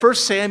1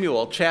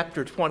 Samuel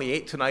chapter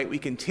 28 tonight. We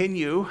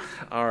continue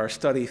our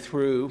study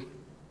through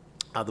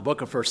the book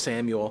of 1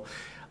 Samuel.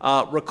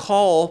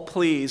 Recall,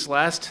 please,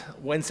 last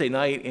Wednesday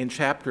night in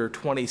chapter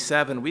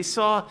 27, we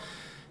saw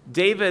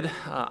David,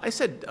 I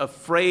said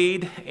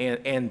afraid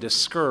and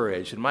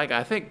discouraged. And Mike,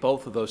 I think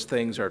both of those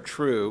things are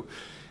true.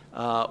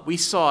 We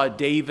saw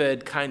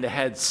David kind of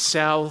head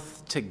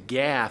south to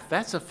Gath.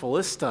 That's a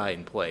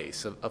Philistine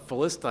place, a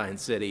Philistine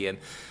city. And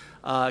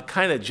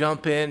kind of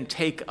jump in,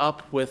 take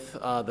up with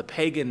the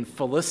pagan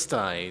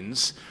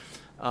Philistines.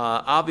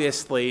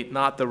 Obviously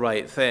not the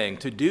right thing.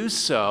 To do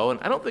so, and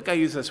I don't think I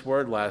used this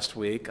word last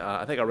week,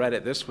 I think I read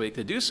it this week,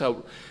 to do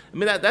so, I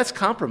mean, that's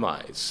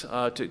compromise.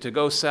 To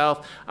go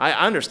south, I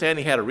understand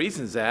he had a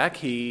reason, Zach.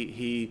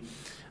 He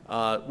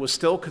was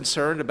still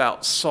concerned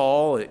about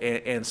Saul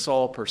and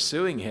Saul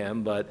pursuing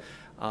him, but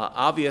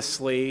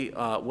obviously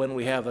when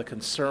we have a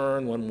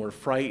concern, when we're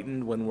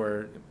frightened, when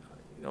we're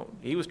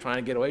he was trying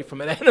to get away from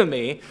an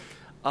enemy.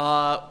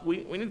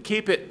 We need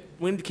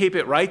to keep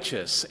it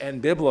righteous and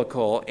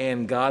biblical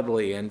and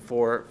godly. And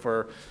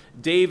for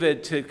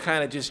David to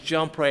kind of just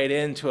jump right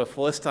into a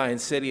Philistine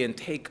city and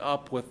take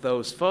up with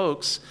those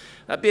folks,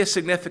 that'd be a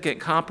significant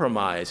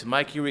compromise.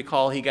 Mike, you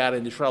recall he got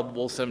into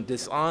trouble with some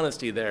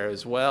dishonesty there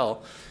as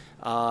well.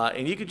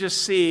 And you could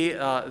just see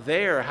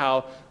there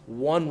how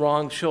one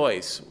wrong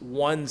choice,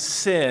 one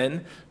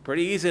sin,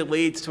 pretty easily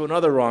leads to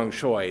another wrong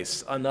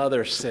choice,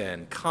 another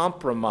sin,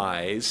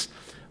 compromise,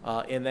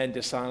 and then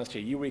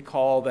dishonesty. You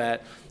recall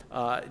that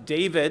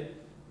David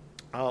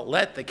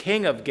let the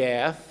king of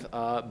Gath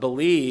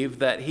believe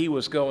that he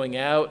was going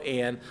out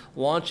and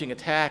launching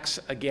attacks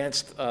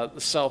against the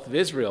south of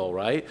Israel,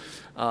 right?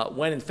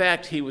 When in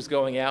fact he was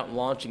going out and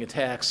launching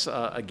attacks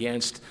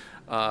against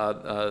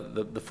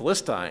the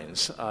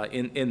Philistines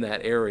in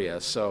that area.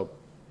 So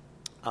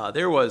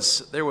there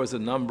was a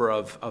number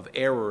of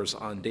errors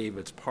on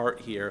David's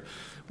part here.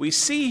 We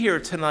see here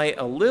tonight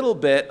a little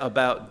bit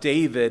about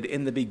David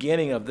in the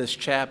beginning of this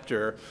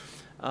chapter,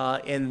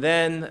 and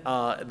then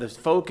the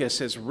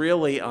focus is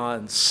really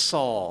on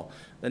Saul.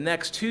 The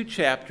next two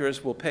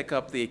chapters will pick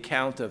up the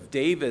account of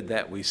David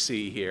that we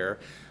see here.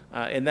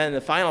 And then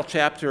the final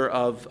chapter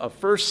of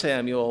 1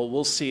 Samuel,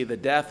 we'll see the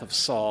death of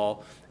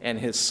Saul and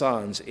his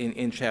sons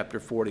in chapter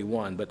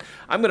 41. But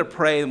I'm going to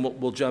pray, and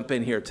we'll jump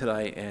in here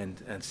tonight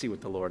and see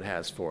what the Lord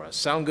has for us.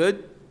 Sound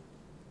good?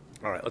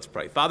 All right, let's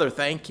pray. Father,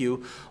 thank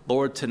you,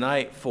 Lord,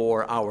 tonight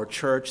for our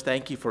church.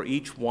 Thank you for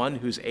each one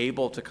who's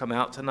able to come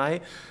out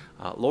tonight.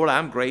 Lord,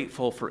 I'm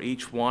grateful for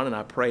each one, and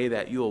I pray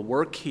that you will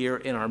work here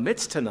in our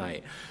midst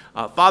tonight.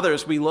 Father,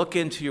 as we look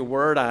into your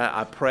word,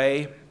 I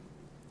pray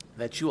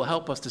that you will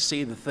help us to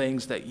see the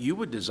things that you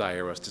would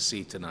desire us to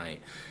see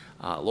tonight.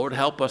 Lord,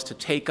 help us to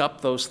take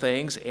up those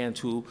things and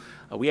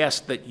we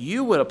ask that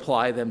you would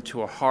apply them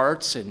to our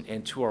hearts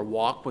and to our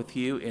walk with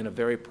you in a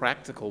very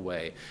practical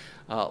way.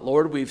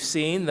 Lord, we've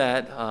seen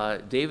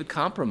that David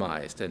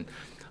compromised and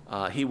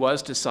he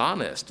was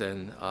dishonest,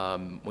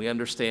 and we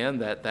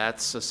understand that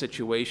that's a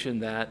situation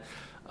that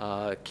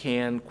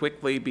can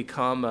quickly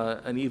become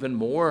an even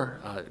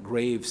more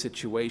grave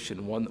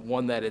situation,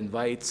 one that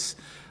invites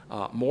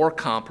more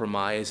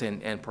compromise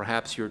and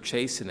perhaps your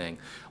chastening.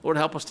 Lord,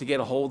 help us to get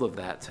a hold of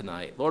that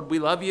tonight. Lord, we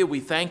love you. We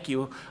thank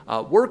you.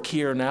 Work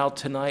here now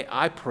tonight,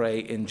 I pray,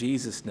 in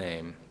Jesus'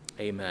 name.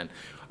 Amen.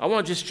 I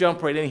want to just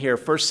jump right in here.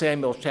 1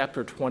 Samuel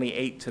chapter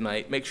 28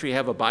 tonight. Make sure you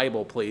have a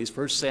Bible, please.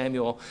 1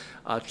 Samuel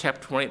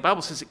chapter 28. The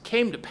Bible says, it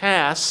came to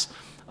pass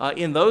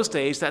in those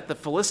days that the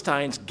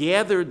Philistines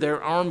gathered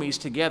their armies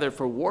together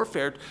for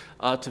warfare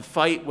to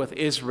fight with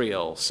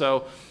Israel.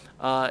 So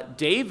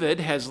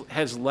David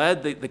has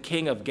led the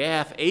king of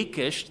Gath,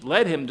 Achish,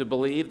 led him to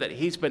believe that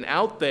he's been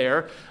out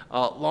there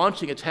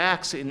launching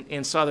attacks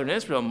in southern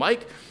Israel.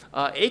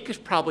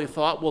 Achish probably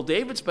thought, well,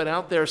 David's been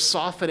out there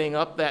softening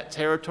up that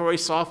territory,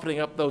 softening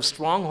up those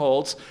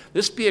strongholds.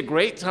 This would be a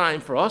great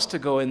time for us to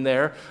go in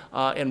there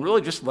and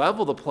really just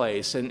level the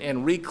place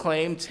and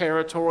reclaim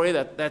territory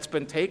that's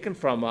been taken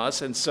from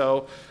us. And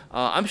so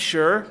I'm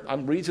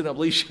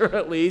reasonably sure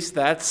at least,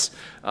 that's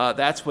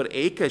what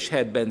Achish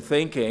had been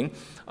thinking.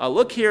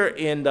 Look here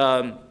in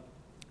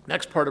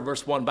next part of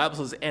verse 1. The Bible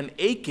says, and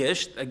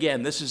Achish,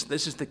 again, this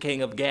is the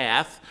king of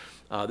Gath,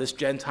 this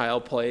Gentile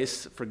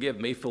place,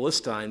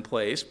 Philistine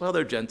place, well,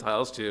 they're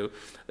Gentiles too,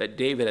 that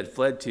David had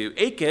fled to.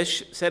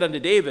 Achish said unto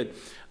David,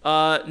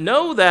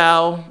 know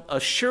thou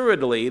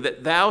assuredly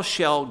that thou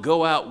shalt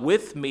go out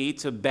with me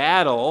to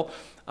battle,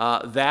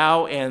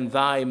 thou and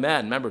thy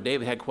men. Remember,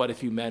 David had quite a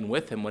few men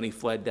with him when he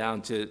fled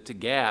down to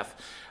Gath.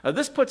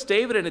 This puts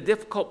David in a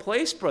difficult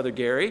place, Brother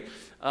Gary.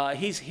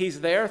 He's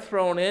there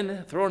throwing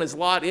his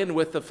lot in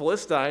with the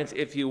Philistines,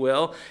 if you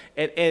will,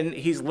 and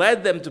he's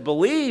led them to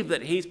believe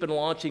that he's been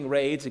launching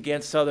raids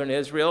against southern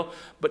Israel,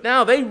 but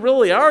now they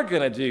really are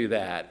going to do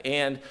that,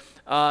 and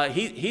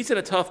he's in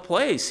a tough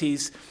place.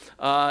 He's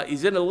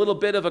in a little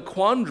bit of a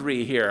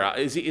quandary here.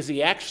 Is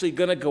he actually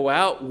going to go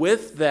out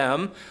with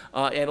them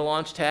and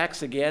launch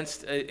attacks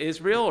against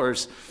Israel, or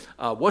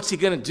what's he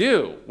going to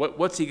do?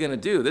 What's he going to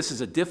do? This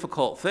is a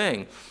difficult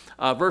thing.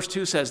 Verse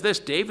 2 says this,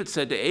 David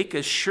said to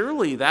Achish,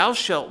 surely thou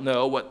shalt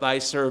know what thy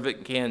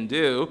servant can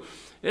do.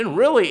 Didn't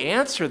really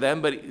answer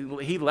them, but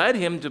he led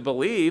him to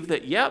believe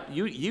that, yep,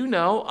 you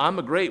know, I'm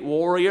a great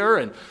warrior,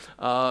 and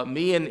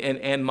me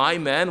and my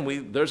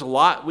men, there's a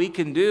lot we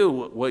can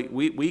do.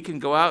 We can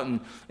go out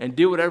and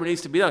do whatever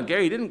needs to be done.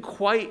 Gary didn't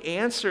quite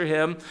answer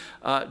him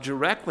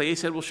directly. He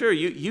said, well, sure,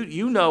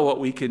 you know what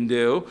we can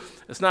do.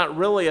 It's not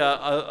really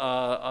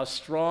a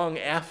strong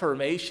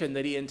affirmation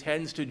that he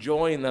intends to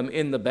join them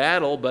in the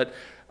battle, but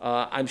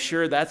I'm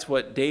sure that's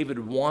what David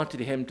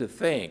wanted him to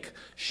think.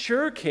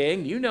 Sure,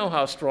 King, you know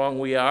how strong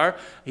we are.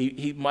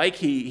 He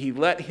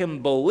let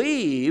him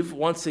believe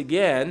once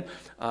again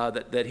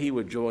that he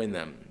would join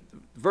them.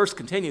 Verse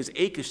continues,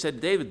 Achish said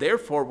to David,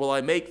 therefore will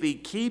I make thee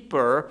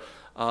keeper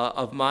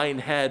of mine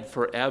head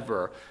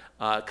forever.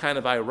 Kind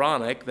of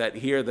ironic that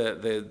here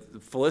the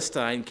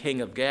Philistine king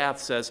of Gath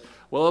says,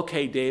 well,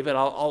 okay, David,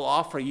 I'll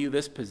offer you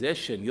this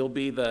position. You'll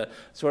be the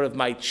sort of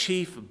my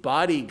chief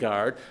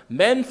bodyguard.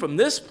 Men from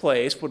this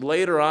place would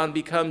later on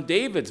become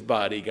David's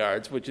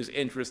bodyguards, which is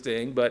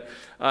interesting. But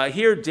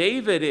here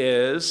David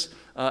is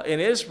an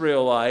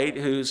Israelite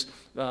who's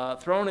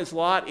thrown his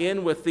lot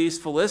in with these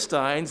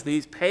Philistines,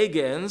 these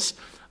pagans,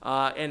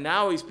 and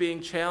now he's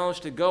being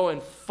challenged to go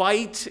and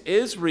fight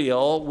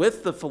Israel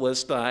with the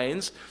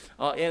Philistines.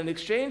 And in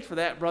exchange for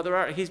that, Brother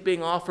Art, he's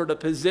being offered a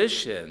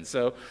position.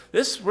 So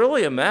this is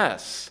really a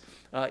mess.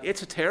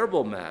 It's a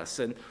terrible mess.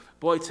 And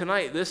boy,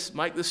 tonight,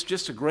 Mike, this is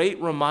just a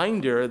great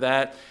reminder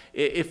that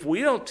if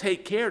we don't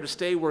take care to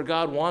stay where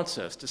God wants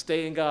us, to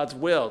stay in God's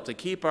will, to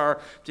keep our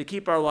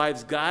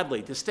lives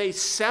godly, to stay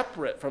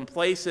separate from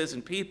places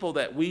and people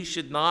that we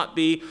should not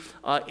be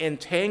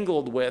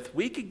entangled with,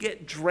 we could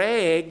get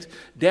dragged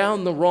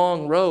down the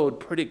wrong road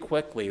pretty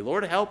quickly.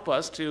 Lord, help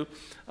us to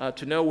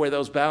know where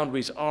those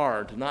boundaries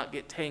are, to not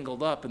get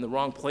tangled up in the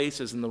wrong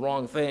places and the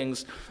wrong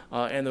things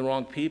and the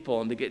wrong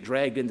people, and to get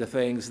dragged into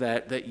things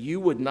that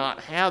you would not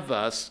have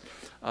us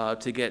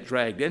to get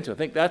dragged into. I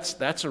think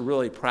that's a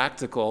really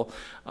practical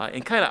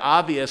and kind of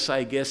obvious,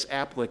 I guess,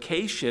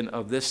 application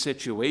of this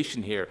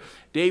situation here.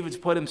 David's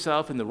put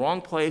himself in the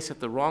wrong place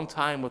at the wrong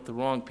time with the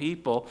wrong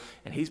people,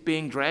 and he's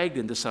being dragged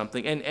into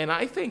something. And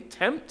I think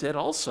tempted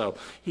also.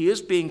 He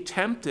is being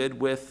tempted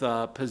with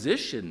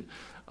position.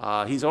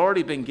 He's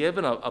already been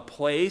given a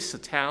place, a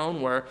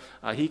town where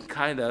he can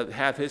kind of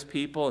have his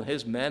people and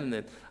his men, and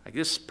then I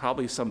guess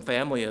probably some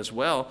family as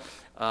well.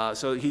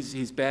 So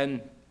he's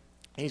been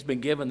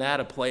given that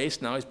a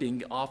place. Now he's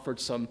being offered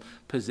some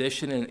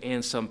position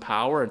and some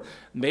power. And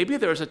maybe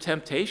there's a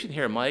temptation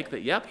here, Mike,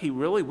 that, yep, he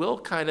really will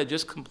kind of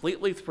just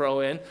completely throw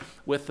in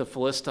with the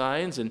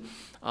Philistines. And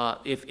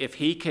if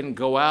he can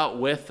go out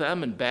with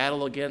them and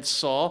battle against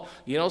Saul,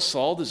 you know,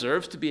 Saul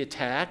deserves to be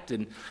attacked.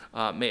 And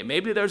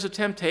maybe there's a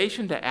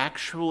temptation to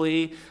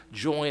actually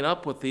join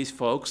up with these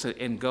folks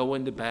and go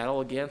into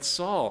battle against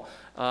Saul.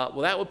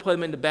 Well, that would put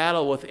him into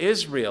battle with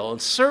Israel,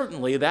 and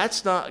certainly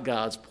that's not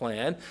God's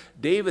plan.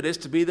 David is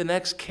to be the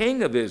next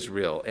king of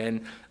Israel,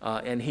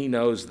 and he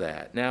knows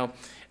that. Now,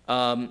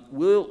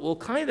 we'll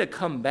kind of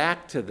come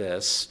back to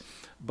this,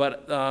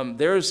 but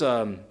there's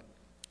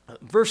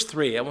verse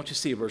 3. I want you to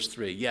see verse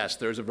 3. Yes,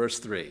 there's a verse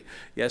 3.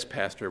 Yes,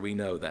 Pastor, we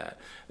know that.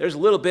 There's a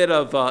little bit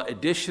of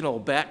additional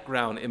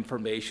background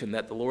information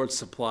that the Lord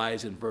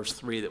supplies in verse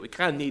 3 that we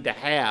kind of need to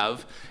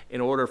have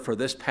in order for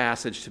this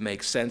passage to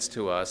make sense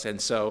to us. And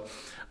so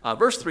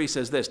verse 3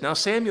 says this, now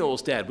Samuel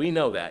is dead. We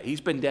know that.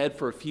 He's been dead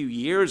for a few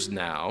years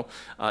now,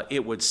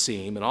 it would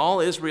seem. And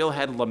all Israel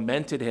had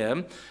lamented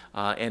him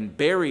and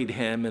buried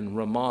him in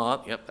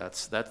Ramah. Yep,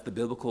 that's the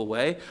biblical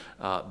way,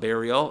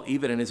 burial,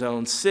 even in his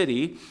own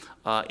city.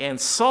 And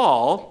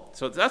Saul,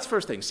 so that's the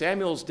first thing,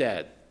 Samuel's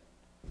dead.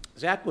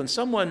 Zach, when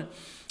someone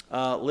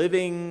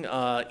living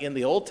in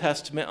the Old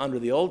Testament under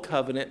the Old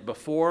Covenant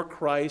before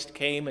Christ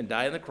came and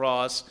died on the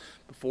cross,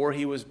 before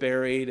he was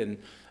buried and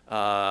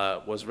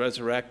was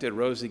resurrected,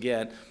 rose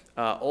again,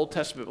 Old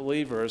Testament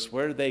believers,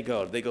 where did they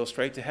go? Did they go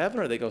straight to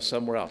heaven or did they go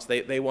somewhere else?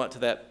 They went to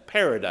that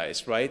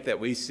paradise, right, that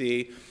we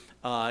see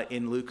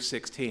in Luke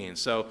 16.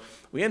 So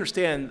we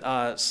understand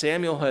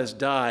Samuel has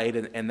died,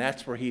 and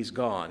that's where he's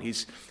gone.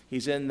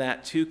 He's in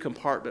that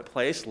two-compartment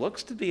place,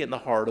 looks to be in the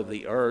heart of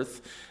the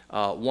earth,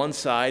 one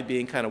side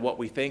being kind of what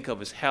we think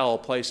of as hell,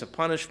 place of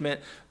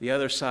punishment, the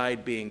other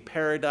side being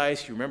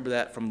paradise. You remember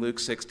that from Luke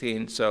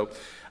 16. So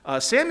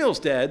Samuel's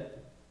dead,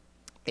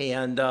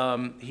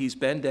 and he's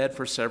been dead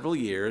for several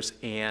years,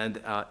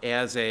 and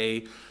as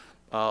a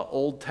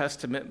Old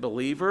Testament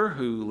believer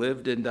who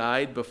lived and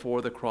died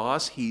before the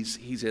cross,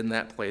 he's in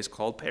that place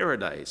called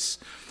paradise.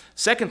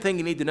 Second thing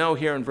you need to know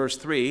here in verse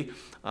 3,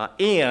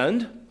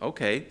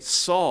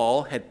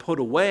 Saul had put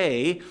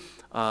away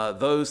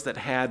those that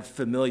had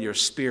familiar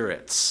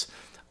spirits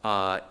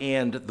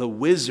and the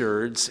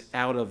wizards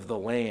out of the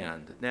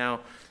land.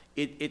 Now,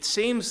 it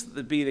seems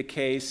to be the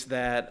case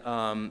that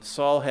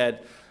Saul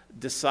had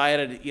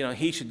decided,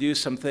 he should do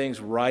some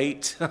things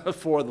right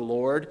for the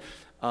Lord.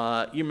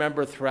 You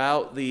remember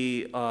throughout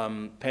the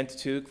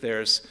Pentateuch,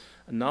 there's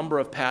a number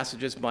of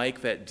passages,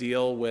 Mike, that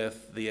deal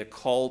with the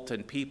occult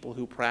and people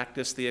who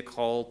practice the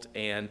occult.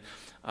 And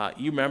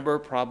you remember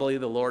probably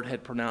the Lord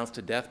had pronounced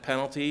a death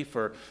penalty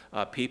for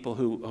people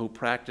who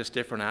practice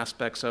different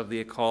aspects of the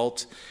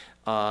occult.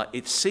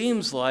 It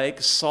seems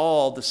like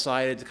Saul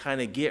decided to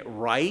kind of get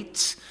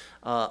right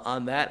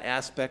on that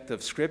aspect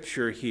of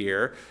Scripture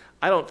here.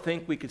 I don't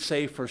think we could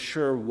say for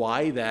sure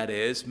why that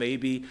is.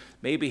 Maybe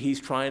he's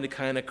trying to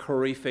kind of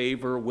curry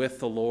favor with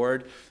the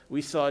Lord.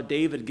 We saw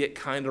David get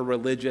kind of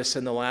religious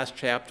in the last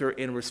chapter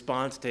in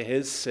response to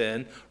his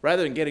sin.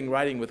 Rather than getting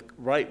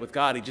right with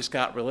God, he just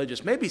got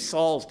religious. Maybe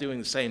Saul's doing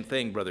the same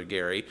thing, Brother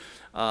Gary.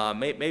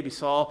 Maybe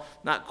Saul,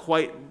 not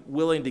quite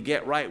willing to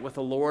get right with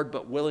the Lord,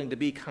 but willing to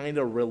be kind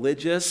of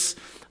religious.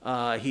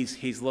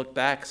 He's looked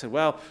back and said,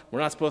 well,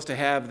 we're not supposed to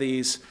have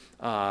these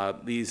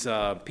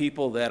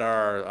people that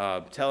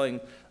are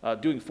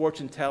doing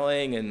fortune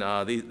telling, and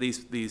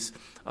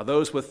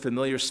those with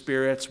familiar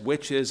spirits,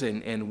 witches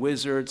and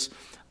wizards.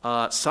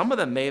 Some of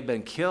them may have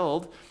been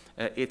killed,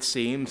 it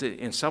seems,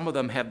 and some of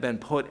them have been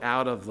put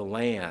out of the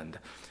land.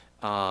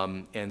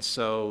 And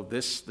so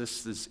this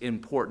is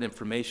important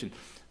information.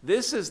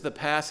 This is the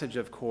passage,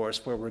 of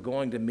course, where we're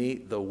going to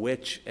meet the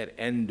witch at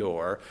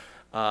Endor.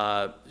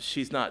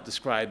 She's not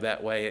described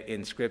that way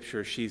in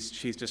Scripture.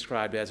 She's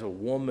described as a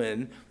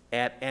woman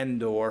at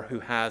Endor who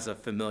has a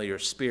familiar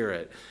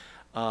spirit.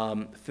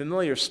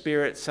 Familiar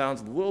spirit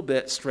sounds a little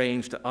bit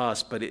strange to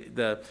us, but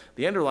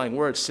the underlying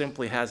word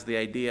simply has the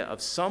idea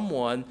of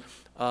someone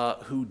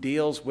who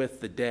deals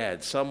with the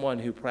dead, someone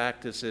who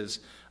practices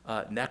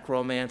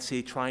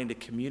necromancy, trying to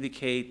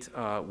communicate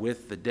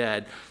with the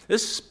dead.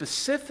 This is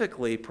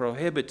specifically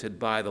prohibited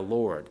by the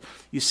Lord.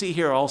 You see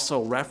here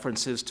also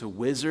references to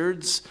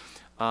wizards.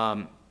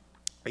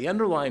 The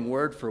underlying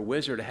word for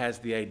wizard has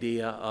the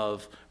idea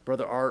of,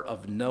 Brother Art,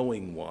 of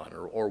knowing one,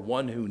 or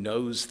one who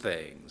knows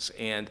things.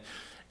 And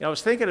I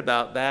was thinking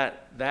about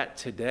that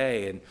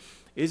today, and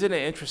isn't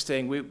it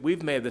interesting,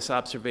 we've made this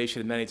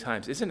observation many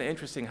times, isn't it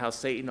interesting how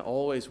Satan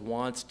always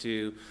wants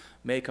to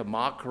make a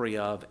mockery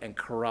of and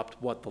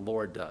corrupt what the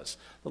Lord does?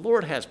 The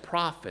Lord has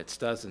prophets,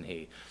 doesn't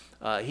he?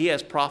 He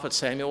has prophets.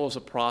 Samuel was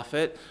a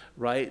prophet,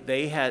 right?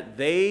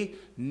 They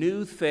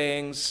knew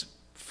things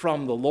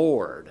from the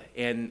Lord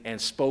and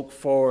spoke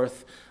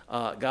forth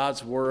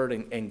God's word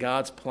and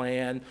God's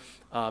plan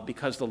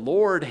because the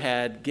Lord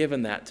had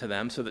given that to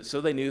them,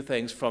 so they knew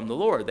things from the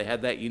Lord. They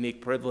had that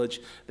unique privilege.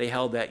 They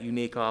held that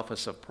unique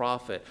office of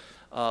prophet.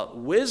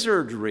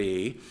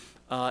 Wizardry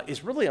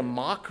is really a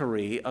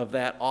mockery of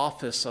that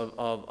office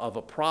of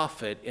a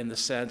prophet, in the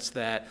sense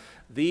that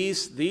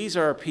these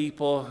are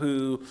people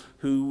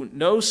who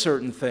know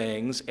certain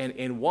things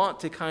and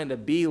want to kind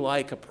of be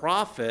like a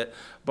prophet,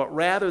 but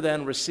rather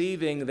than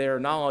receiving their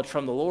knowledge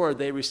from the Lord,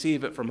 they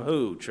receive it from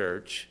who,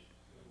 church?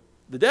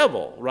 The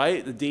devil,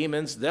 right? The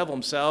demons, the devil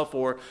himself,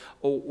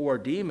 or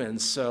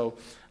demons. So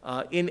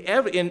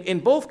in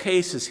both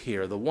cases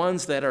here, the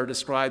ones that are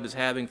described as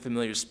having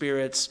familiar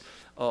spirits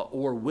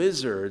or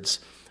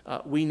wizards,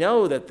 we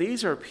know that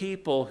these are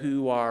people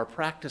who are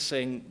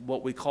practicing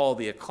what we call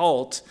the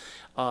occult.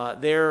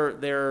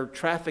 They're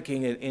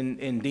trafficking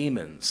in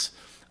demons.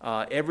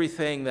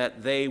 Everything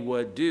that they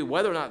would do,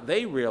 whether or not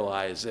they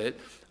realize it,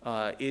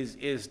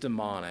 is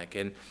demonic.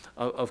 And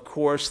of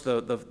course,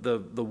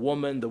 the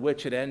woman, the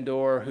witch at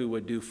Endor, who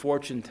would do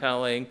fortune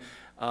telling,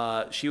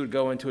 she would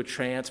go into a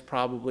trance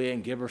probably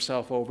and give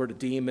herself over to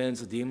demons.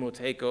 The demon will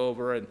take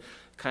over and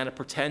kind of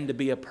pretend to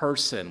be a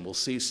person. We'll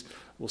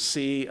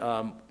see.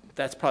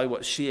 That's probably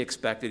what she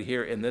expected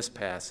here in this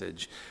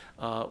passage.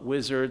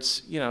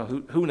 Wizards,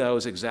 who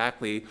knows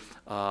exactly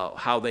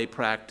how they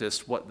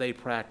practiced, what they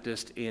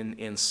practiced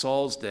in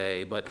Saul's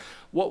day. But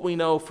what we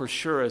know for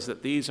sure is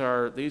that these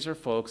are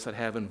folks that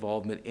have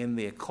involvement in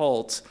the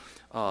occult,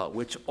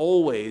 which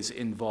always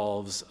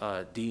involves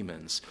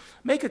demons.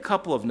 Make a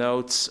couple of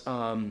notes.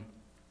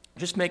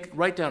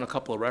 Write down a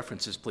couple of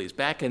references, please.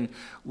 Back in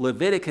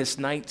Leviticus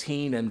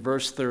 19 and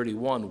verse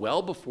 31,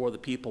 well before the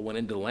people went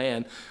into the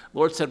land, the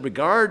Lord said,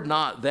 "Regard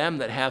not them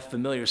that have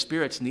familiar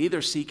spirits,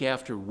 neither seek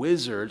after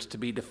wizards to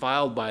be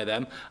defiled by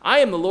them. I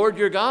am the Lord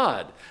your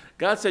God."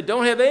 God said,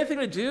 don't have anything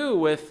to do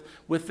with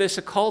this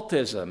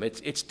occultism.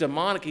 It's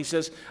demonic. He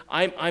says,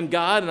 I'm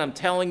God, and I'm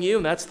telling you,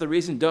 and that's the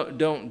reason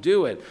don't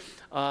do it.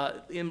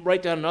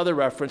 Write down another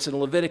reference in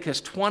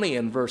Leviticus 20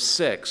 and verse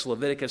 6.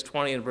 Leviticus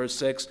 20 and verse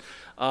 6,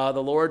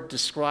 the Lord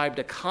described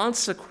a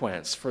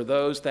consequence for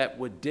those that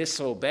would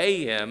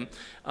disobey him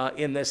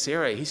in this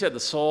area. He said, the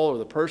soul or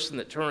the person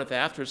that turneth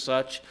after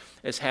such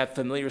as have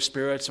familiar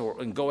spirits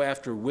and go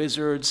after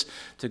wizards,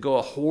 to go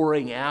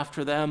a-whoring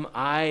after them,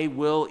 I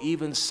will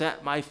even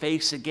set my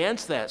face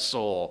against that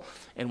soul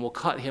and will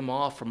cut him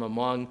off from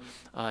among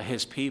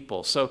his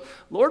people. So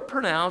Lord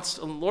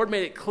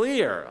made it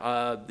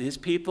clear his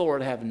people were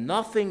to have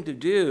nothing to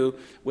do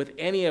with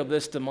any of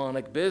this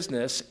demonic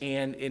business,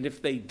 and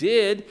if they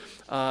did,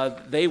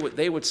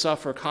 they would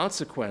suffer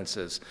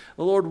consequences.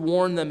 The Lord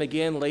warned them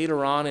again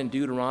later on in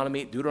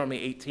Deuteronomy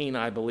 18,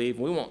 I believe.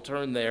 We won't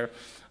turn there.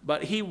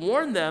 But he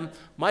warned them,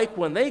 Mike,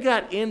 when they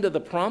got into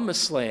the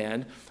promised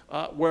land,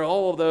 where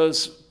all of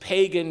those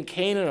pagan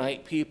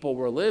Canaanite people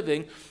were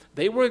living,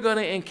 they were going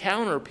to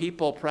encounter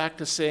people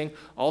practicing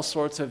all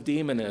sorts of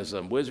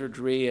demonism,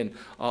 wizardry, and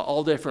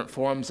all different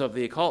forms of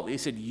the occult. He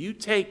said, you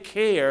take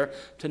care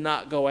to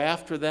not go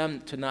after them,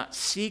 to not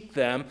seek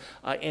them,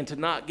 and to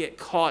not get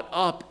caught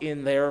up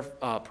in their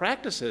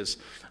practices.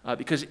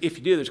 Because if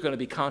you do, there's going to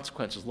be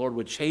consequences. The Lord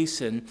would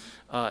chasten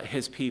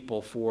his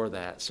people for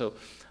that. So,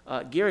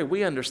 Gary,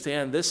 we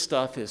understand this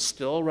stuff is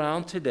still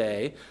around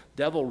today.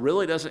 Devil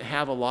really doesn't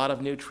have a lot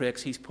of new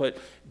tricks. He's put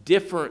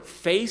different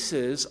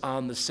faces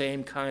on the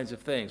same kinds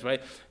of things,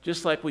 right?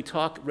 Just like we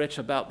talk, Rich,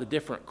 about the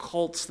different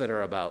cults that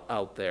are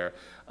out there.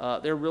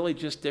 They're really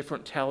just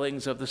different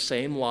tellings of the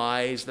same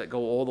lies that go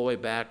all the way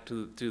back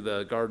to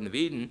the Garden of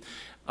Eden.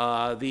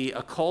 The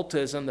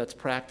occultism that's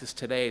practiced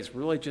today is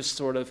really just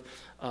sort of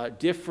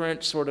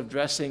different sort of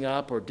dressing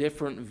up or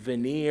different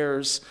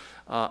veneers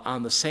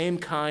on the same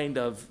kind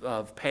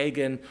of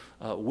pagan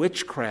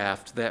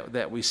witchcraft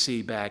that we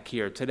see back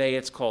here. Today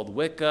it's called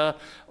Wicca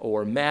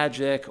or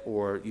magic,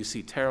 or you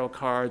see tarot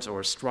cards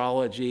or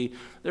astrology.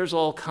 There's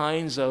all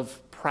kinds of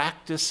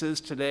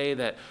practices today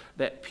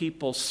that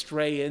people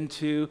stray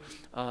into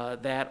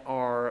that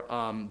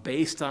are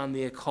based on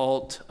the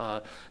occult,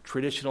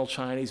 traditional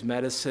Chinese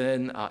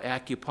medicine,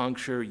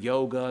 acupuncture,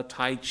 yoga,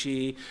 tai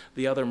chi,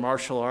 the other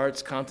martial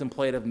arts,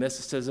 contemplative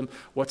mysticism,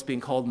 what's being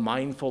called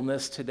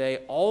mindfulness today.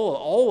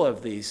 All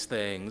of these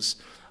things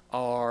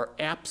are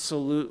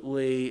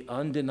absolutely,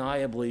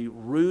 undeniably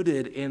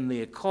rooted in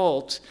the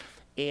occult.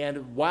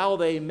 And while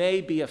they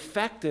may be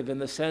effective in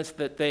the sense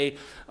that they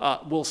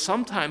will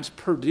sometimes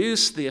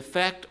produce the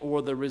effect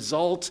or the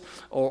result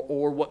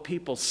or what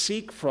people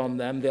seek from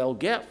them, they'll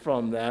get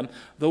from them,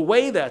 the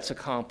way that's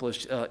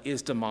accomplished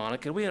is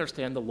demonic. And we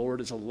understand the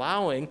Lord is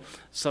allowing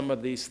some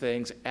of these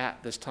things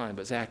at this time,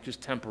 but Zach,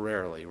 just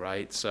temporarily,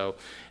 right? So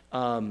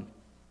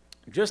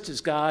just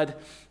as God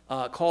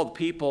called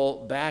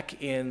people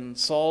back in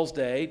Saul's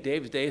day,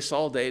 David's day,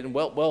 Saul's day, and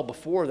well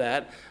before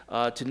that,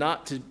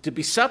 to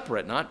be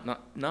separate,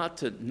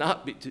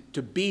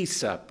 to be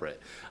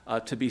separate,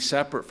 to be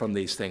separate from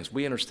these things.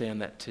 We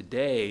understand that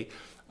today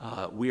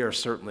we are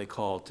certainly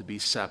called to be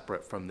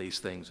separate from these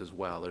things as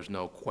well. There's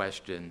no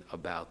question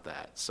about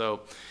that.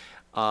 So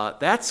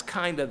that's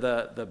kind of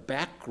the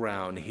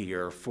background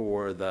here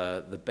for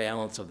the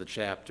balance of the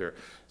chapter.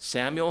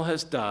 Samuel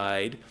has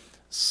died.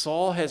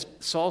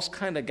 Saul's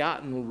kind of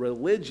gotten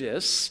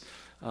religious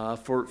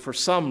for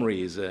some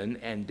reason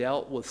and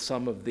dealt with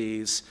some of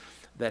these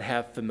that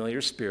have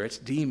familiar spirits,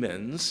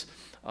 demons,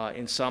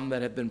 and some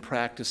that have been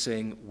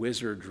practicing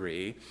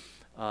wizardry.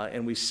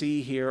 And we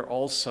see here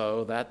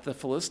also that the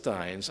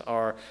Philistines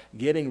are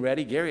getting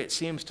ready. Gary, it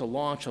seems to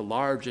launch a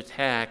large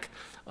attack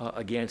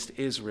against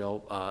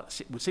Israel,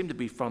 would seem to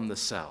be from the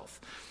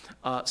south.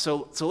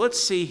 So let's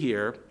see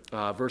here,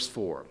 verse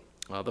 4.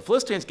 The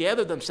Philistines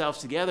gathered themselves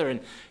together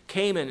and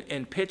came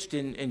and pitched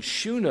in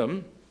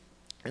Shunem.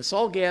 And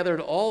Saul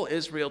gathered all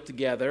Israel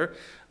together,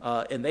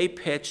 and they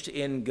pitched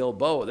in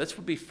Gilboa. This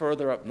would be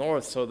further up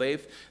north, so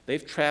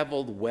they've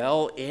traveled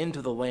well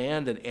into the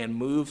land and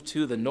moved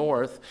to the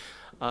north.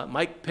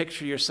 Mike,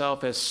 picture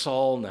yourself as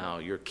Saul now.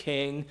 You're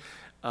king.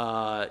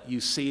 You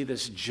see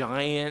this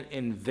giant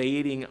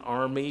invading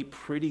army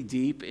pretty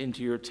deep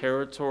into your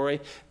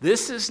territory.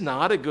 This is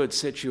not a good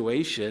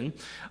situation.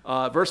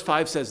 Verse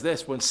 5 says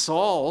this: when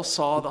Saul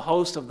saw the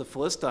host of the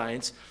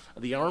Philistines,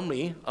 the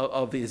army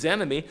of his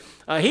enemy,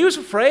 he was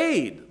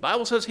afraid. The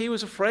Bible says he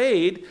was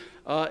afraid,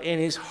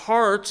 and his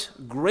heart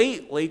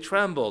greatly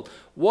trembled.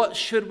 What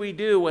should we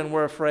do when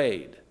we're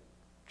afraid,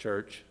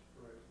 church?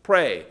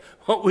 Pray.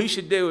 What we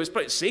should do is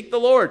pray. Seek the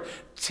Lord.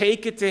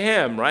 Take it to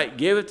him, right?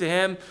 Give it to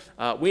him.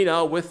 We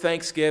know with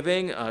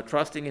thanksgiving,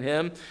 trusting in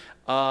him.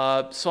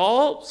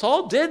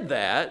 Saul did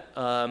that.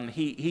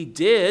 He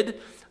did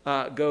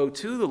go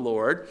to the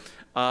Lord.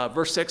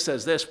 Verse 6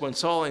 says this: when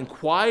Saul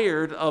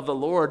inquired of the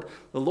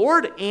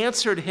Lord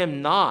answered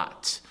him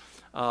not.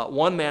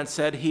 One man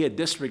said he had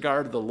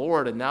disregarded the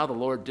Lord, and now the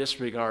Lord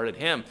disregarded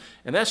him.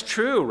 And that's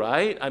true,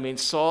 right? I mean,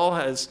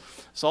 Saul's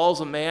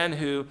a man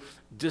who,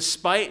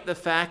 despite the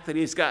fact that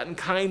he's gotten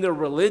kind of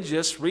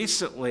religious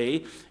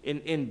recently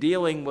in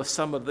dealing with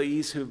some of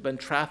these who've been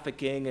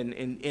trafficking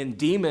in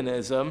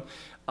demonism,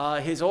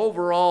 his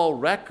overall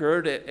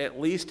record, at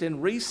least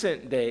in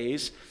recent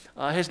days,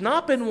 has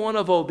not been one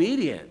of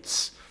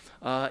obedience.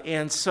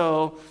 And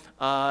so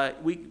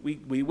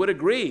we would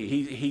agree.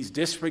 He's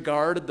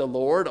disregarded the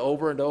Lord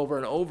over and over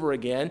and over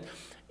again.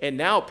 And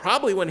now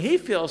probably when he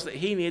feels that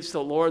he needs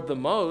the Lord the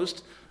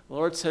most, the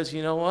Lord says,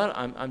 you know what,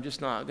 I'm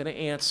just not going to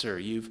answer.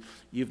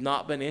 You've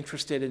not been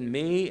interested in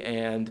me,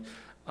 and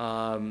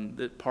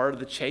that part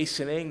of the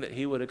chastening that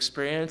he would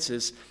experience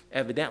is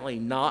evidently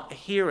not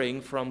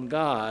hearing from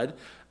God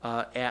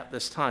at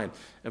this time.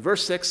 And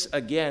verse 6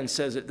 again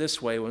says it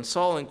this way: when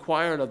Saul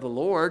inquired of the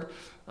Lord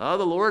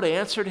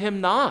answered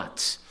him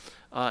not.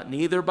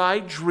 neither by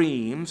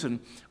dreams. And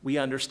we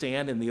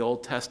understand in the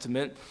Old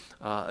Testament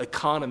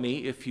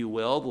economy, if you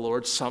will, the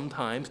Lord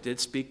sometimes did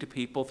speak to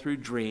people through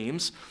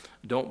dreams.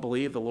 Don't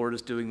believe the Lord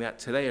is doing that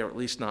today, or at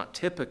least not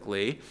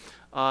typically.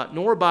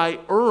 Nor by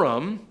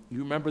Urim. You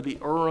remember the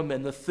Urim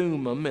and the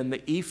Thummim and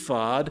the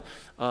ephod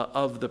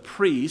of the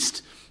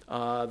priest.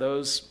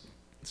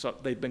 So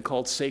they've been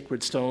called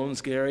sacred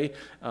stones, Gary.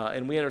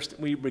 And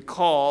we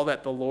recall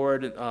that the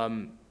Lord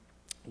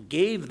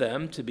gave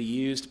them to be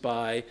used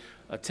by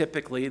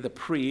typically the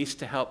priest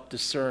to help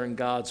discern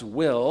God's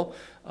will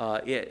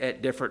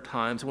at different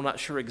times. We're not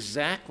sure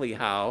exactly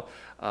how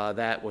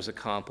that was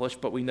accomplished,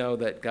 but we know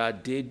that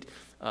God did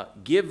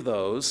give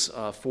those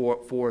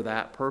for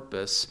that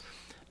purpose.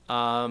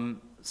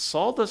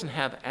 Saul doesn't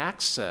have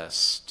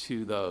access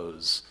to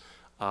those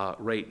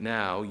right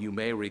now. You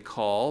may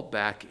recall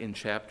back in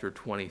chapter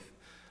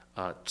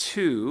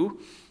 22,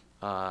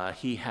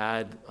 he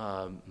had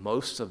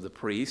most of the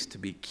priests to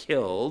be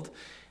killed,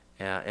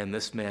 and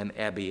this man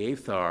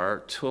Abiathar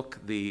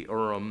took the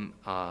Urim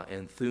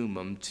and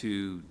Thummim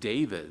to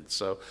David.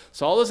 So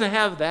Saul doesn't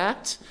have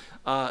that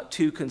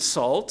to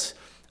consult.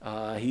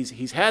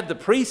 He's had the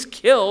priests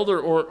killed,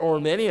 or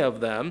many of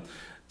them.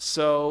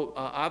 So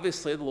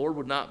obviously the Lord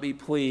would not be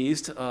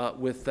pleased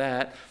with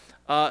that.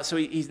 So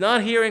he's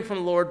not hearing from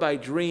the Lord by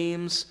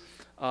dreams,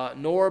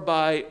 nor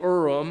by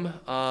Urim,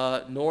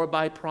 nor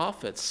by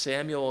prophets.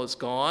 Samuel is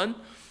gone.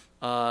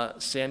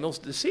 Samuel's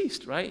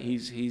deceased, right?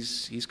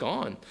 He's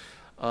gone.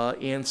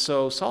 And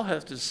so Saul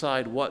has to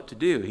decide what to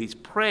do. He's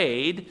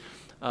prayed,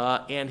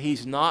 and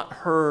he's not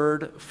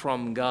heard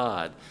from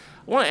God.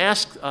 I want to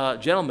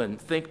ask gentlemen,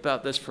 think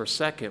about this for a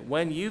second.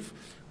 When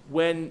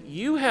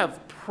you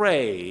have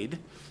prayed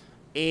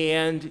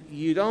and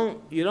you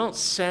don't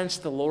sense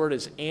the Lord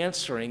is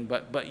answering,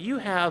 but you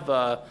have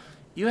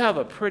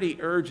a pretty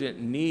urgent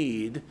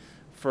need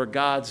for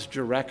God's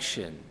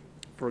direction,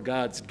 for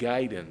God's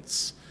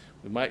guidance.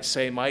 We might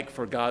say, Mike,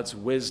 for God's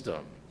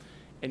wisdom.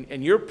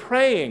 And you're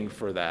praying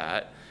for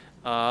that,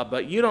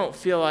 but you don't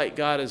feel like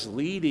God is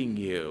leading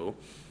you,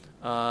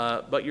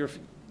 but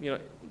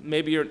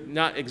maybe you're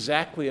not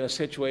exactly in a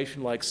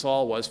situation like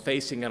Saul was,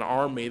 facing an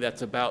army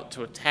that's about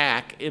to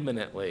attack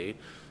imminently.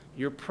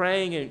 You're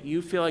praying and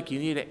you feel like you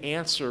need an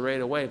answer right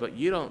away, but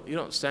you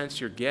don't sense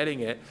you're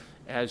getting it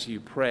as you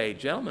pray.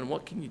 Gentlemen,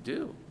 what can you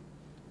do?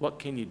 What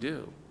can you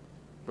do?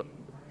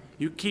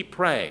 You keep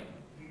praying.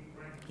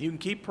 You can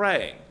keep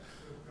praying.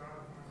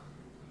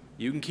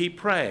 You can keep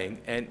praying,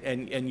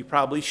 and you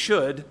probably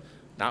should,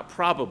 not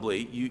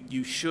probably,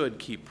 you should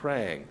keep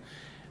praying.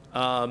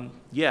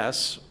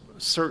 Yes,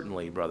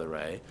 certainly, Brother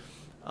Ray.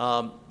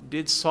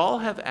 Did Saul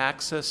have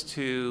access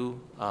to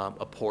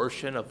a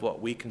portion of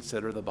what we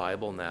consider the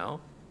Bible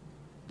now?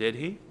 Did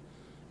he?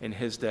 In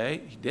his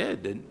day? He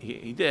did, didn't he?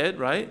 He did,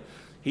 right?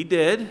 He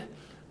did.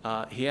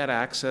 He had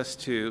access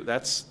to,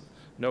 that's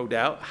no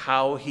doubt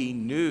how he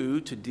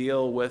knew to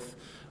deal with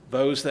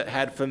those that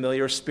had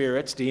familiar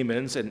spirits,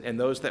 demons, and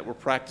those that were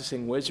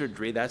practicing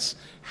wizardry. That's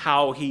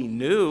how he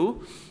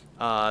knew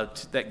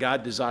that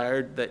God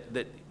desired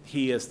that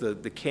he as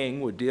the king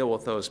would deal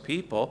with those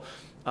people.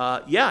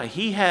 Yeah,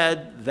 he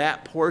had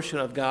that portion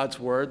of God's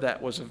word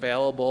that was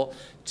available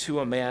to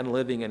a man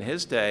living in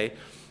his day.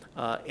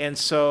 And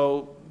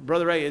so,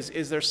 Brother Ray,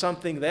 is there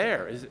something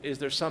there? Is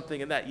there something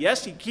in that?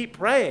 Yes, he'd keep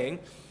praying,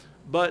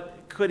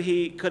 but could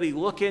he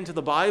look into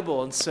the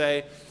Bible and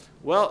say,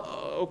 well,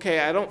 okay,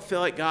 I don't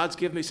feel like God's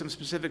given me some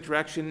specific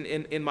direction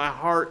in my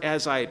heart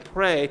as I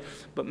pray,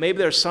 but maybe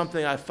there's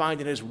something I find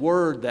in his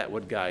word that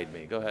would guide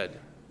me. Go ahead.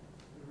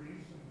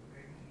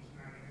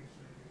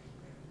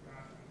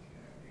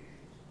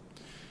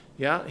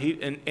 Yeah,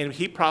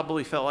 he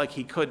probably felt like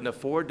he couldn't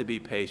afford to be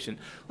patient.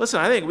 Listen,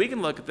 I think we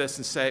can look at this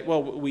and say,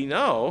 well, we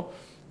know,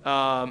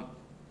 I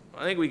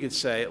think we could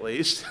say at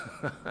least,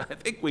 I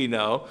think we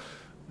know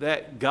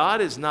that God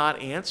is not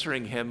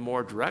answering him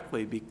more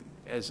directly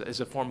as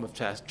a form of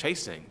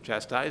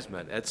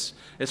chastisement. It's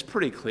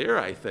pretty clear,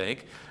 I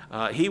think.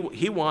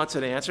 He wants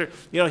an answer.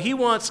 He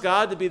wants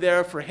God to be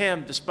there for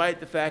him despite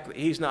the fact that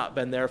he's not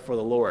been there for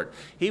the Lord.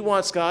 He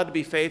wants God to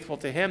be faithful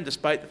to him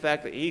despite the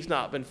fact that he's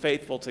not been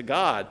faithful to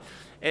God.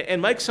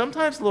 And Mike,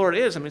 sometimes the Lord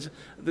is. I mean,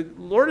 the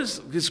Lord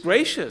is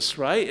gracious,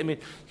 right? I mean,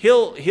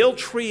 He'll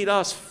treat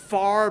us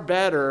far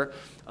better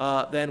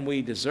than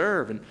we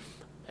deserve. And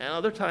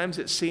other times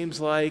it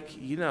seems like,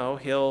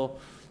 He'll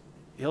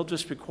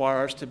just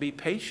require us to be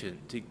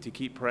patient, to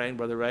keep praying,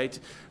 Brother Ray.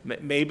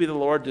 Maybe the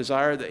Lord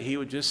desired that he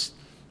would just,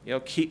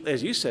 keep,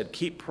 as you said,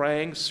 keep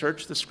praying,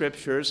 search the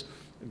Scriptures,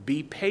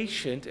 be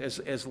patient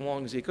as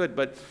long as he could.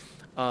 But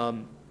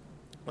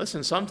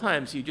listen,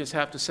 sometimes you just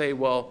have to say,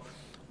 well,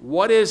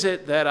 what is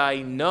it that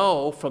I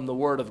know from the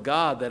Word of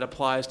God that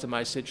applies to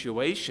my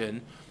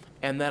situation,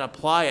 and then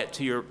apply it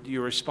to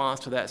your response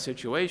to that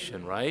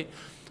situation, right?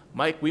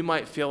 Mike, we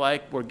might feel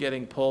like we're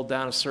getting pulled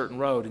down a certain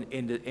road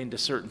into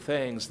certain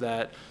things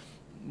that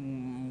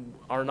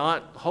are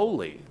not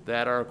holy,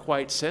 that are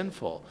quite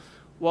sinful.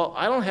 Well,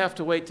 I don't have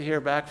to wait to hear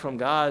back from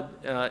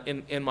God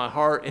in my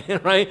heart,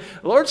 right?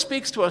 The Lord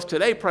speaks to us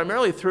today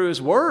primarily through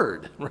His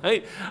Word,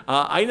 right?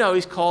 I know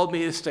He's called me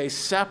to stay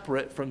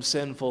separate from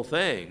sinful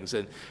things.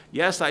 And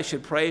yes, I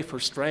should pray for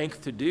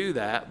strength to do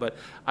that, but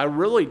I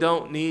really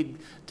don't need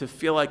to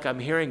feel like I'm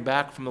hearing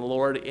back from the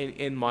Lord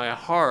in my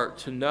heart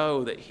to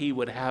know that He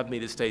would have me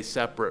to stay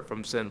separate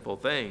from sinful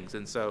things.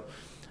 And so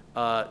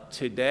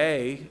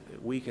today,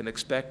 we can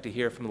expect to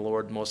hear from the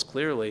Lord most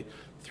clearly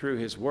through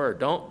His Word.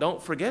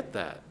 Don't forget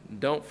that.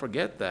 Don't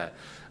forget that.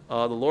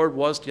 The Lord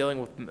was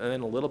dealing with men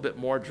a little bit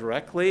more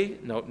directly,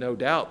 no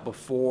doubt,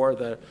 before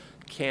the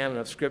canon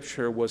of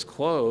Scripture was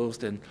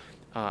closed, and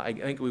I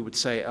think we would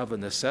say of a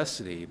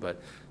necessity. But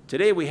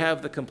today we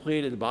have the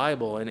completed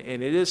Bible, and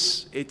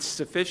it's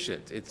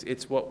sufficient.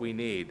 It's what we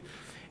need.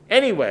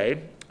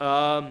 Anyway,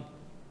 Saul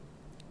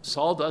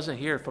doesn't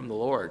hear from the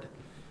Lord.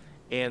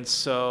 And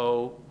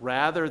so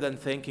rather than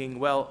thinking,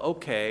 well,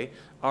 okay,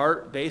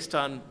 Art, based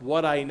on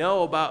what I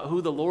know about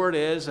who the Lord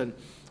is and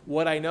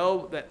what I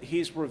know that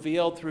He's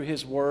revealed through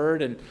His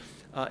Word and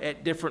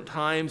at different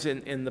times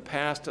in the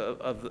past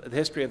of the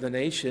history of the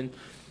nation,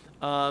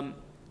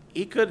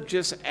 he could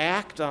just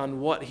act on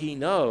what he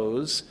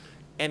knows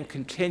and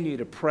continue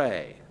to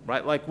pray,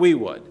 right? Like we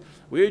would.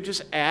 We would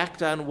just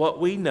act on what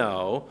we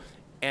know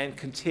and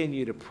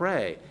continue to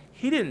pray.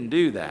 He didn't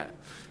do that.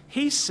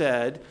 He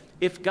said,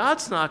 if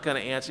God's not going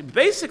to answer,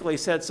 basically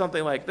said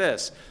something like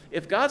this: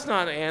 if God's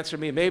not going to answer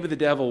me, maybe the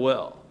devil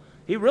will.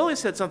 He really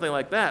said something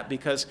like that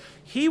because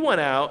he went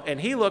out and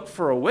he looked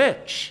for a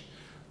witch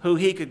who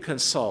he could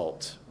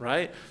consult,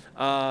 right?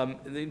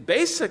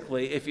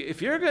 Basically,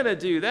 if you're going to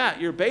do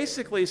that, you're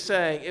basically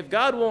saying, if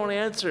God won't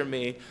answer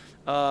me,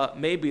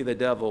 maybe the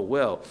devil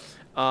will.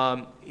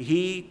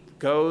 He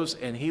goes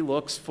and he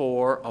looks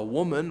for a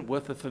woman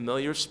with a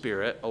familiar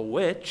spirit, a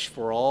witch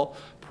for all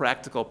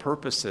practical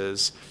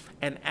purposes,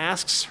 and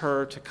asks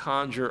her to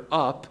conjure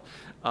up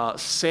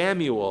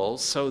Samuel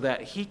so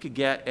that he could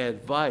get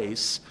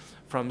advice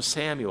from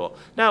Samuel.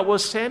 Now,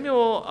 was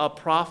Samuel a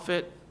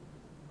prophet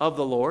of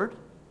the Lord?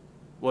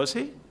 Was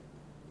he?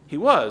 He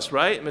was,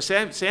 right?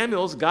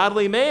 Samuel's a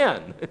godly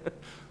man.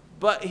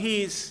 But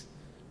is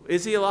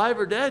he alive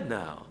or dead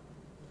now?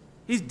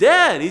 He's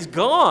dead. He's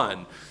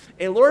gone.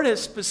 And the Lord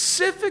has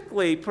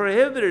specifically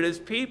prohibited His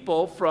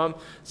people from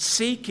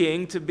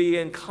seeking to be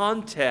in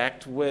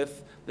contact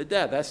with the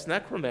dead. That's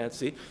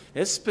necromancy.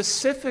 It's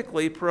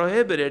specifically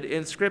prohibited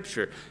in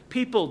Scripture.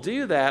 People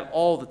do that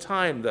all the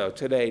time, though,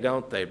 today,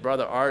 don't they?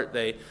 Brother Art,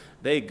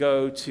 they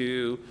go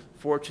to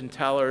fortune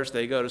tellers,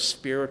 they go to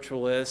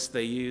spiritualists,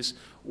 they use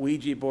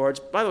Ouija boards.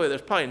 By the way,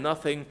 there's probably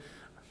nothing,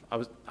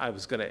 I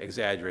was going to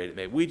exaggerate it,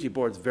 maybe. Ouija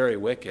board's very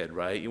wicked,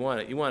 right? You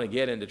want to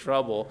get into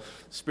trouble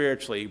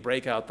spiritually,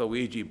 break out the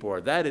Ouija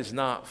board. That is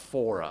not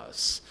for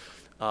us.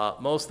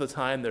 Most of the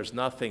time, there's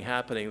nothing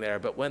happening there,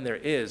 but when there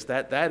is,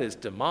 that is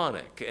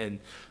demonic, and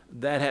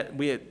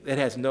it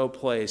has no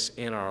place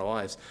in our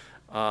lives.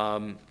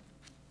 I'll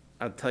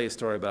tell you a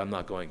story, but I'm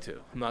not going to.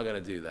 I'm not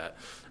going to do that.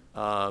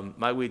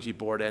 My Ouija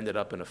board ended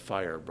up in a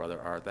fire, Brother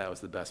Art. That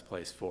was the best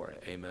place for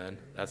it. Amen.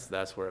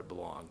 That's where it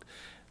belonged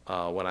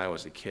when I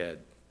was a kid.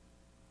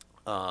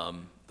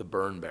 The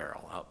burn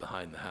barrel out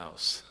behind the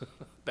house.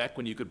 Back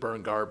when you could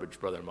burn garbage,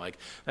 Brother Mike.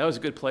 That was a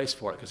good place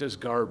for it because there's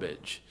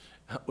garbage.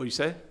 What do you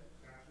say?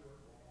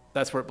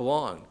 That's where it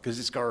belonged, because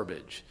it's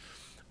garbage.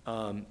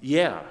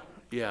 Yeah.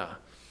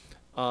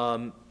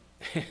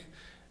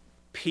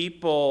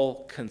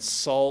 People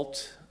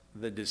consult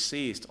the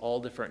deceased all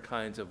different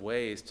kinds of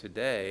ways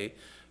today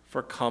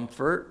for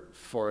comfort,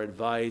 for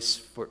advice,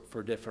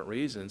 for different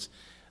reasons.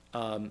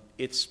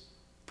 It's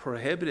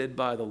prohibited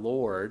by the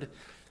Lord,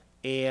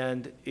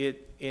 and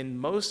it, in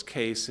most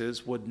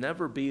cases, would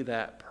never be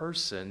that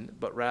person,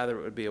 but rather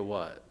it would be a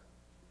what?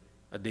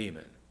 A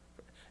demon.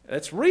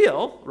 That's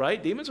real,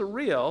 right? Demons are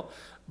real,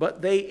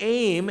 but they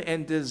aim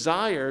and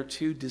desire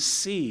to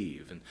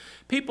deceive. And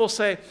people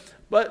say,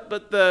 but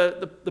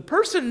the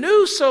person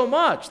knew so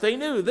much. They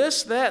knew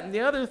this, that, and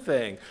the other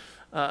thing.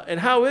 And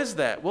how is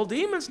that? Well,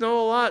 demons know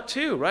a lot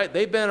too, right?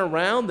 They've been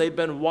around. They've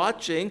been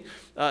watching.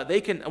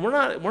 We're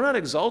not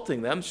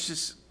exalting them.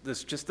 It's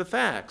just the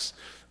facts.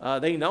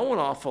 They know an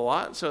awful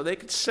lot, so they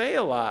could say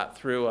a lot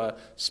through a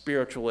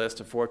spiritualist,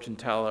 a fortune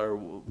teller,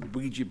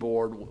 Ouija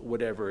board,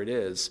 whatever it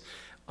is.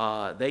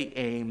 They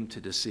aim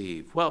to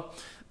deceive. Well,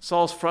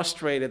 Saul's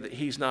frustrated that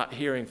he's not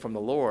hearing from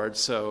the Lord,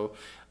 so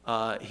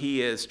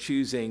he is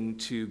choosing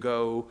to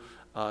go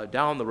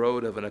down the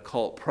road of an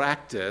occult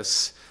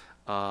practice.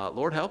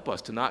 Lord, help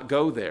us to not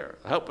go there.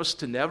 Help us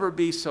to never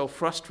be so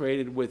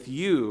frustrated with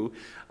you,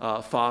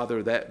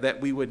 Father,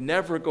 that we would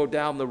never go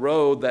down the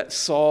road that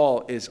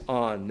Saul is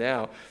on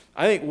now.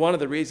 I think one of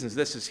the reasons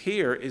this is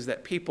here is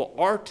that people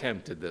are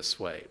tempted this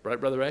way, right,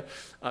 Brother Ray?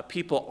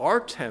 People are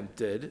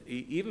tempted,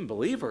 even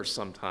believers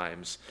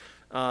sometimes.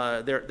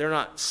 They're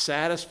not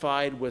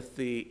satisfied with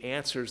the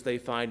answers they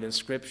find in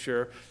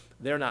Scripture.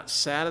 They're not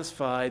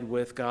satisfied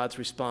with God's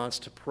response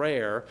to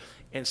prayer,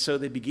 and so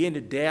they begin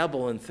to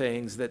dabble in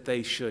things that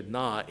they should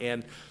not.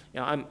 And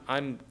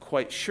I'm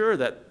quite sure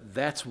that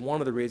that's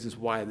one of the reasons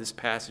why this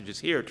passage is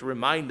here, to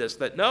remind us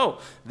that no,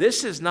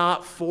 this is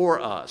not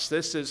for us.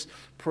 This is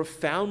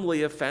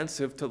profoundly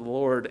offensive to the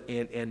Lord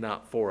and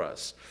not for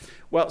us.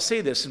 Well,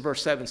 see this in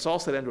verse 7. Saul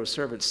said unto his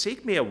servants,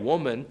 seek me a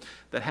woman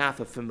that hath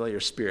a familiar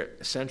spirit,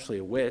 essentially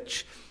a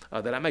witch,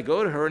 that I may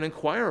go to her and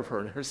inquire of her.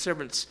 And her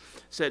servants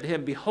said to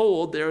him,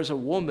 behold, there is a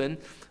woman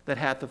that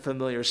hath a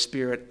familiar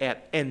spirit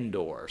at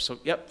Endor. So,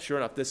 yep, sure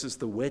enough, this is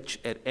the witch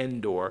at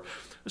Endor.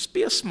 This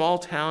be a small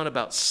town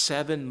about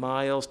 7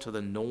 miles to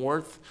the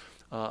north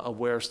of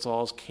where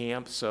Saul's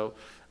camped. So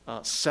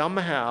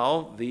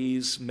somehow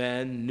these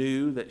men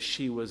knew that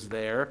she was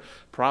there.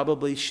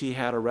 Probably she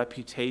had a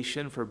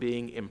reputation for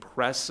being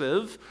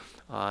impressive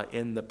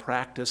in the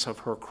practice of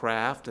her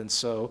craft, and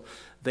so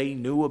they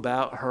knew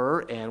about her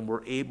and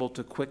were able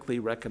to quickly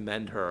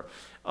recommend her.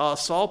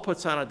 Saul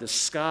puts on a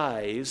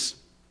disguise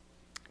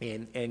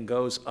and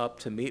goes up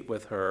to meet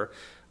with her.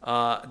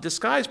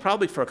 Disguise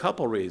probably for a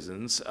couple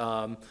reasons.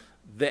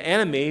 The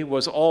enemy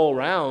was all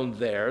around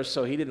there,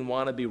 so he didn't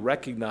want to be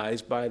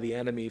recognized by the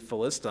enemy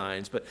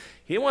Philistines, but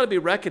he didn't want to be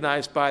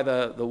recognized by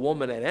the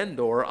woman at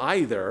Endor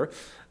either.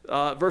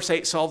 Verse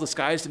 8, Saul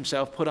disguised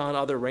himself, put on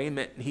other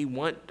raiment, and he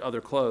went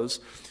other clothes.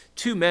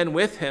 2 men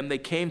with him, they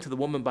came to the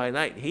woman by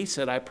night. And he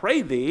said, I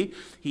pray thee,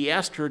 he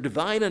asked her,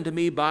 divine unto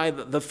me by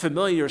the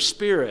familiar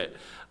spirit.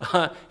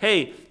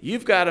 Hey,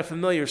 you've got a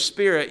familiar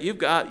spirit. You've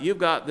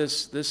got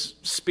this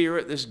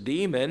spirit, this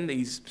demon.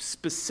 He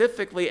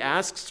specifically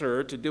asks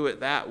her to do it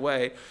that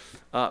way.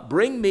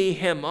 Bring me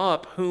him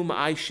up, whom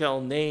I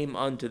shall name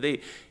unto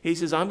thee. He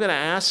says, I'm going to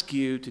ask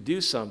you to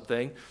do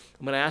something.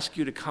 I'm going to ask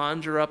you to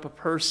conjure up a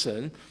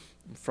person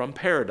from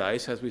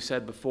paradise, as we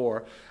said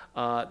before,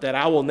 that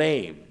I will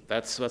name.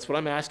 That's what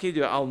I'm asking you to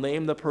do. I'll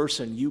name the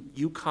person.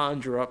 You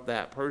conjure up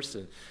that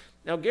person.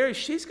 Now, Gary,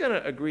 she's going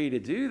to agree to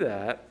do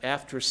that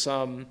after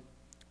some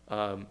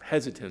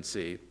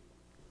hesitancy,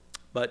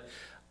 but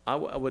I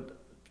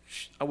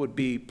would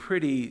be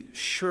pretty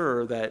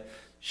sure that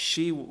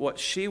what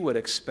she would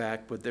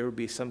expect there would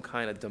be some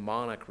kind of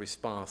demonic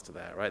response to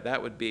that, right?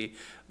 That would be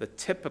the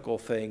typical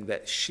thing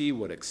that she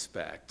would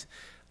expect.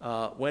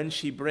 When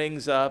she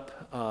brings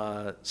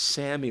up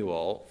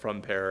Samuel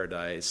from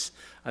paradise,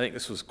 I think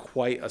this was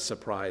quite a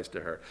surprise to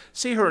her.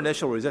 See her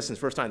initial resistance.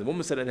 Verse 9, the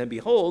woman said unto him,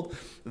 behold,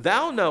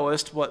 thou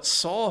knowest what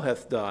Saul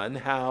hath done,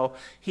 how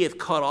he hath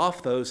cut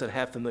off those that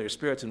have familiar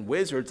spirits and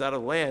wizards out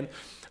of the land.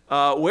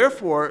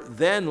 Wherefore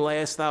then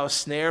layest thou a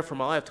snare for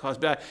my life to cause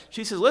me to die?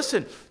 She says,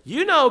 listen,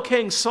 you know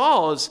King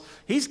Saul,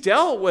 he's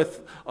dealt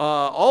with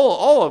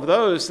all of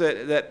those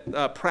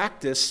that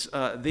practice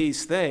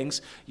these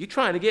things. You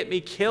trying to get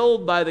me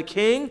killed by the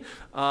king?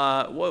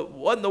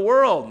 What in the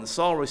world? And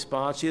Saul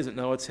responds, she doesn't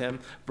know it's him.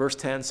 Verse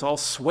 10, Saul,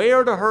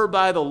 swear to her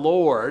by the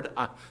Lord.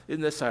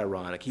 Isn't this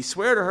ironic? He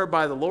swore to her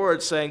by the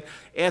Lord, saying,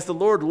 as the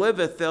Lord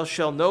liveth, there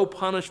shall no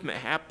punishment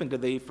happen to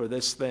thee for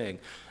this thing.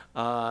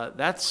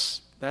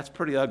 That's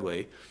pretty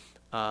ugly.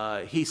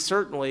 He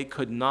certainly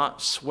could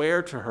not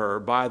swear to her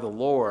by the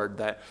Lord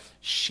that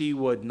she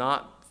would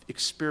not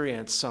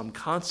experience some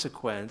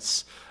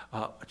consequence,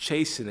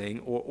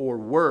 chastening, or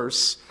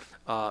worse,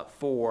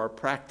 for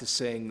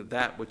practicing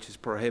that which is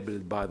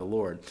prohibited by the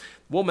Lord. The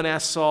woman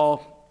asked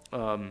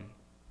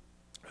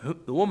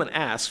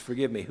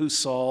who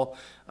Saul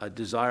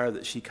desired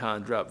that she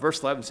conjure up.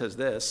 Verse 11 says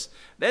this,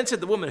 then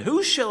said the woman,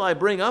 who shall I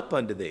bring up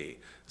unto thee?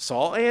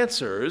 Saul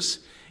answers,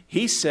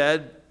 he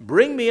said,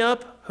 bring me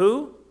up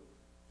who?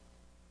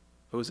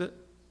 Who is it?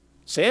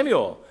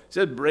 Samuel. He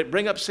said,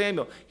 bring up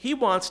Samuel. He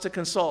wants to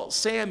consult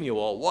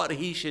Samuel what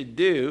he should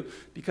do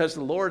because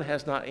the Lord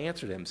has not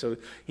answered him. So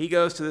he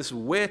goes to this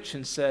witch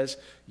and says,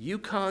 you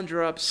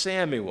conjure up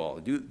Samuel.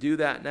 Do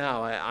that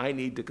now. I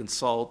need to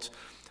consult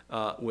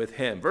with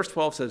him. Verse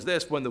 12 says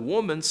this, when the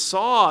woman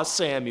saw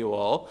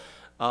Samuel,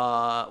 she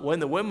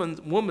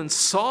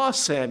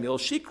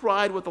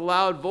cried with a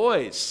loud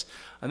voice.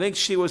 I think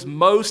she was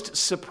most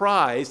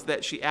surprised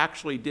that she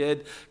actually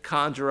did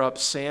conjure up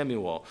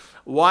Samuel.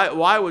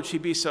 Why would she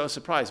be so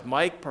surprised?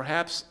 Mike,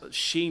 perhaps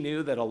she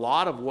knew that a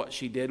lot of what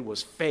she did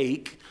was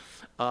fake,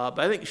 but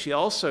I think she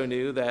also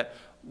knew that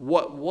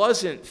what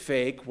wasn't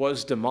fake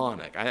was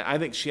demonic. I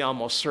think she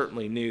almost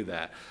certainly knew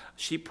that.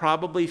 She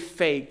probably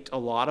faked a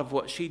lot of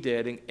what she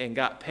did and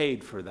got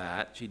paid for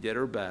that. She did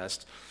her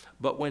best.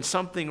 But when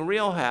something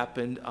real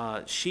happened,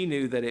 she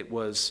knew that it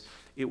was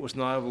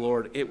not of the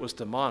Lord, it was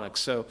demonic.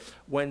 So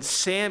when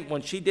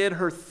she did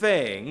her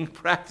thing,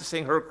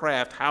 practicing her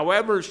craft,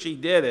 however she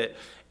did it,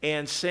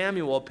 and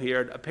Samuel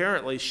appeared,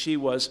 apparently she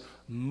was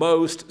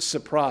most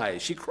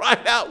surprised. She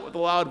cried out with a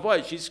loud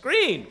voice. She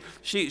screamed.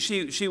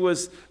 She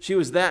was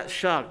that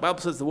shocked. The Bible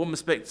says the woman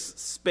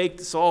spake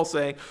to Saul,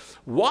 saying,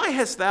 why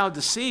hast thou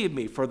deceived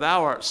me? For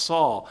thou art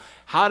Saul.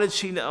 How did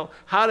she know?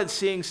 How did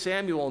seeing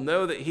Samuel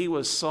know that he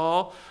was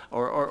Saul,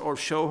 or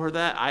show her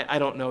that? I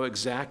don't know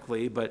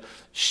exactly, but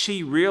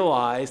she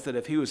realized that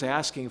if he was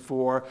asking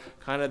for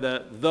kind of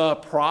the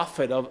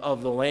prophet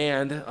of the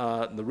land,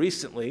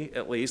 recently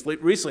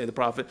the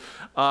prophet,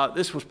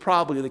 this was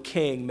probably the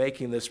king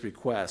making this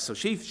request. So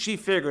she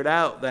figured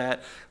out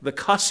that the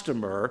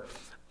customer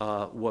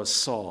was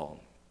Saul.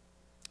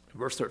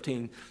 Verse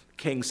 13, the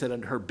king said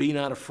unto her, Be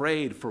not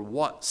afraid, for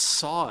what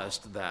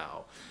sawest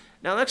thou?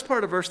 Now, the next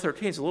part of verse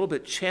 13 is a little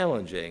bit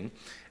challenging.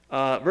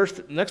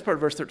 The next part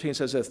of verse 13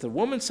 says this, The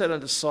woman said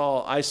unto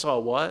Saul, I saw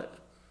what?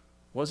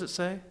 What does it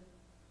say?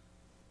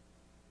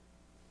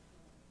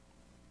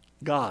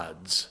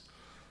 Gods.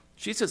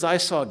 She says, I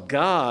saw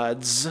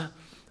gods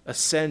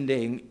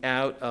ascending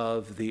out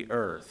of the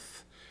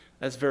earth.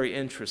 That's very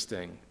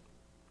interesting.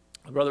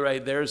 Brother Ray,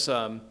 there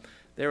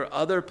are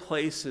other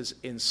places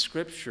in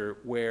Scripture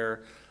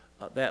where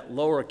that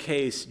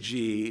lowercase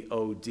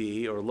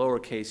g-o-d or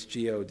lowercase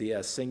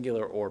g-o-d,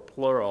 singular or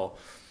plural,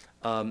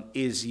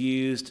 is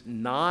used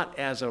not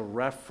as a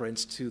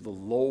reference to the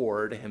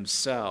Lord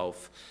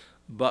himself,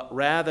 but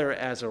rather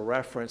as a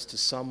reference to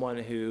someone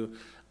who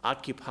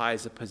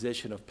occupies a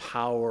position of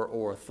power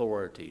or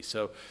authority.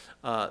 So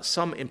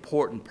some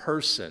important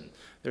person.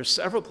 There's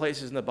several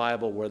places in the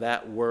Bible where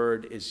that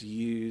word is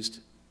used.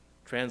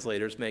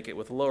 Translators make it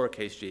with a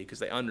lowercase g because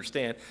they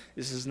understand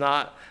this is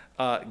not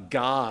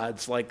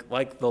gods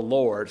like the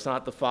Lord. It's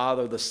not the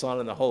Father, the Son,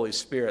 and the Holy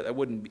Spirit. That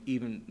wouldn't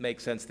even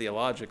make sense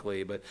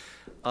theologically. But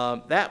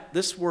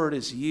this word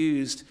is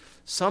used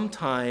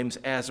sometimes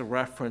as a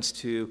reference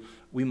to,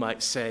 we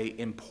might say,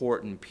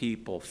 important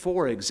people.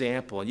 For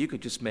example, and you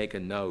could just make a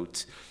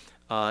note,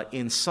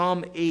 in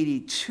Psalm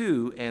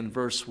 82 and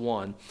verse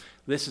 1,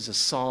 this is a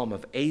psalm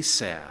of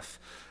Asaph.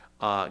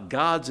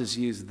 Gods is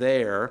used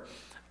there.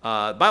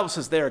 The Bible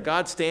says there,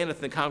 God standeth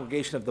in the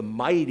congregation of the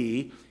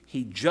mighty,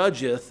 he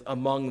judgeth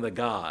among the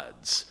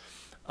gods.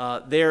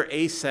 There,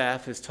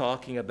 Asaph is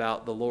talking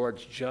about the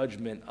Lord's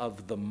judgment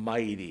of the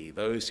mighty,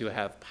 those who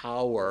have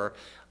power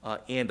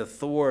and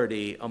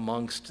authority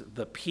amongst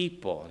the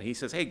people. And he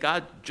says, hey,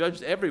 God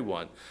judged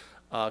everyone,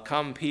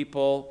 common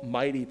people,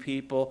 mighty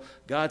people.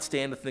 God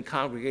standeth in the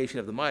congregation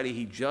of the mighty,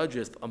 he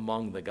judgeth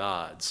among the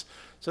gods.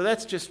 So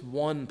that's just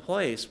one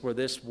place where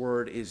this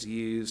word is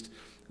used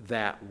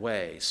that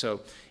way.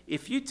 So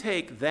if you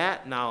take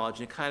that knowledge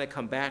and kind of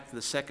come back to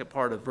the second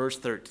part of verse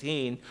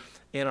 13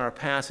 in our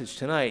passage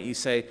tonight, you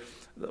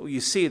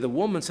see, the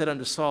woman said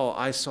unto Saul,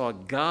 I saw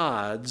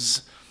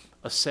gods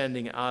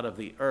ascending out of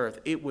the earth.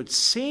 It would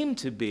seem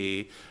to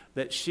be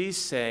that she's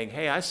saying,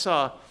 hey, I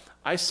saw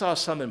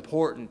some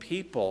important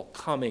people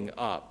coming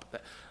up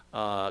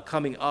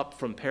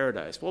from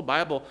paradise. Well, the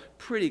Bible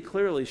pretty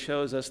clearly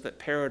shows us that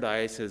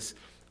paradise is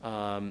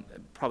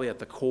probably at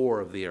the core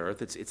of the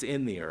earth. It's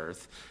in the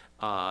earth.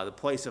 The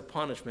place of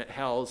punishment,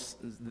 hell's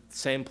the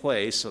same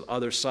place, the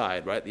other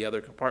side, right? The other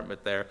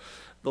compartment there.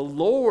 The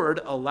Lord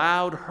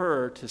allowed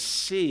her to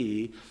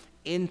see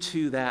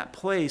into that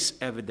place,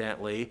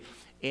 evidently,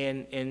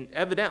 and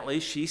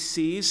evidently she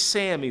sees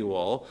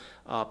Samuel.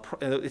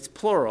 It's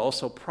plural,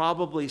 so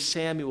probably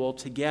Samuel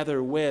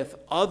together with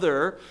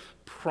other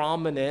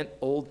prominent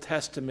Old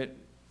Testament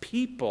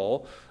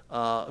people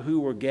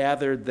who were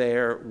gathered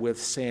there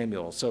with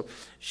Samuel. So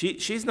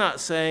she's not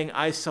saying,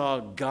 I saw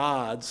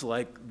gods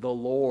like the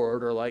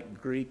Lord or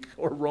like Greek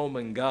or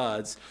Roman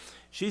gods.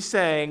 She's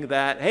saying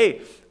that,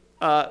 hey,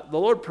 the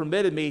Lord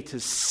permitted me to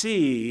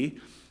see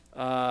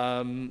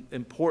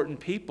important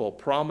people,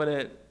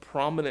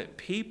 prominent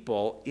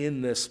people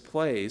in this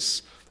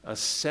place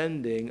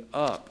ascending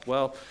up.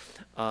 Well,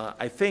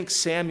 I think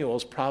Samuel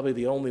is probably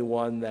the only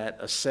one that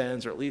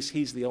ascends, or at least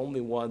he's the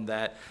only one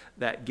that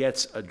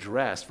gets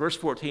addressed. Verse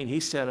 14, he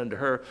said unto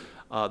her,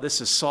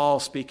 this is Saul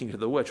speaking to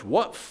the witch,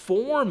 what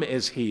form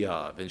is he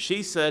of? And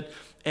she said,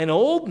 an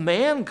old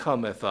man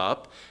cometh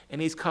up,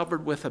 and he's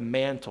covered with a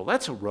mantle.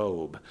 That's a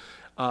robe.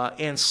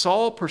 And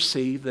Saul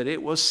perceived that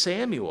it was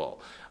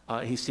Samuel.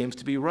 He seems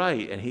to be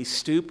right. And he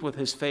stooped with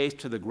his face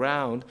to the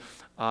ground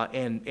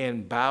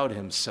and bowed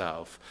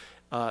himself.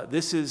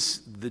 This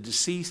is the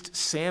deceased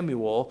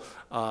Samuel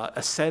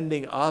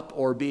ascending up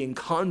or being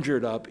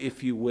conjured up,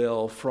 if you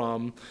will,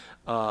 from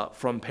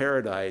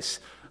paradise.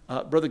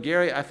 Brother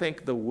Gary, I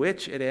think the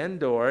witch at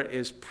Endor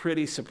is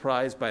pretty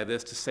surprised by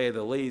this, to say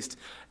the least,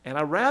 and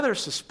I rather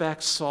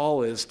suspect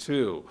Saul is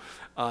too.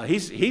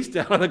 He's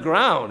down on the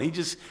ground.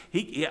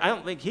 I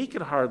don't think he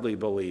can hardly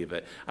believe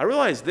it. I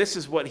realize this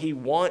is what he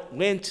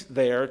went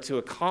there to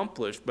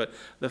accomplish, but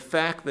the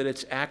fact that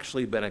it's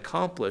actually been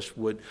accomplished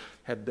would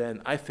have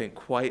been, I think,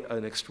 quite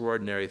an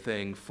extraordinary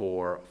thing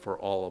for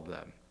all of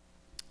them.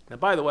 Now,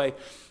 by the way,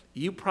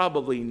 you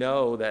probably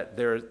know that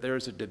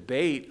there's a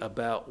debate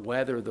about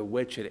whether the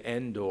witch at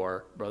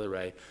Endor, Brother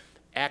Ray,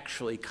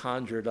 actually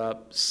conjured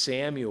up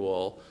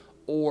Samuel,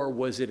 or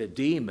was it a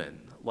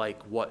demon,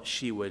 like what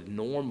she would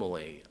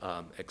normally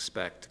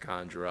expect to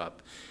conjure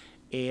up.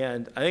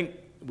 And I think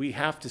we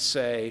have to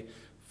say,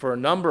 for a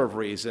number of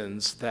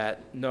reasons,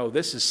 that no,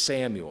 this is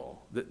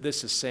Samuel.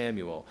 This is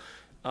Samuel.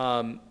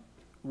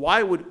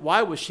 why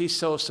was she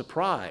so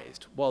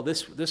surprised? Well,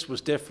 this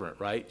was different,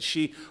 right?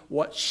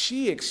 What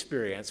she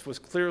experienced was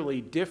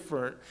clearly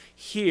different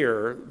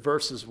here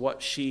versus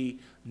what she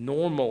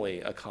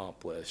normally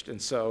accomplished. And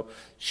so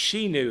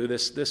she knew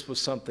this was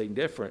something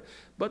different.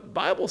 But the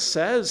Bible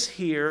says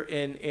here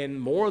in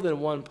more than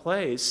one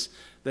place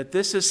that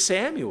this is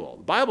Samuel.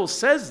 The Bible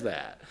says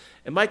that.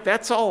 And Mike,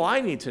 that's all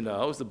I need to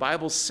know is the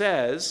Bible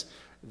says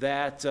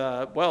that,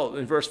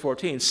 in verse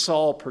 14,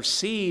 Saul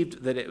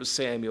perceived that it was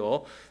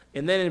Samuel.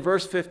 And then in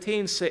verse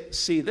 15,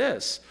 see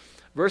this.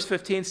 Verse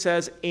 15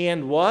 says,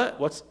 and what?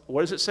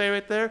 What does it say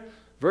right there?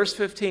 Verse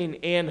 15,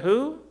 and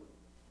who?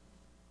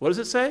 What does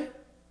it say?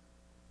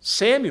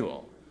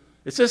 Samuel.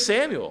 It says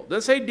Samuel. It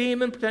doesn't say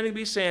demon pretending to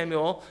be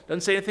Samuel. It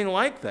doesn't say anything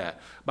like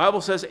that. The Bible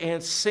says,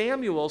 and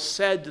Samuel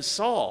said to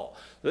Saul.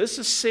 This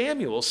is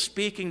Samuel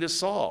speaking to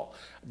Saul.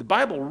 The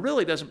Bible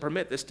really doesn't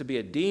permit this to be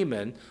a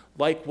demon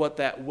like what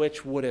that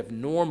witch would have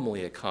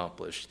normally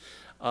accomplished.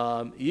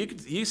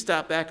 You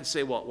stop back and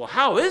say, well,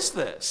 how is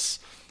this?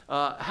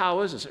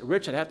 How is this?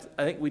 Rich, I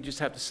think we just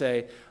have to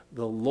say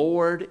the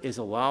Lord is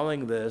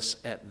allowing this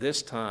at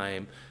this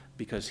time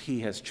because he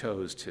has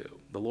chose to.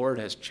 The Lord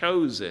has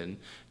chosen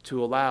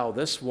to allow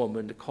this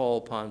woman to call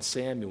upon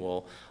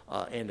Samuel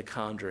and to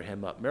conjure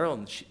him up.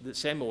 Marilyn,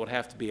 Samuel would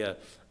have to be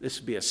this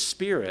would be a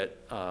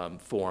spirit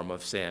form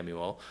of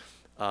Samuel.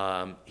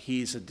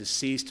 He's a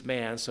deceased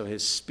man, so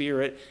his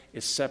spirit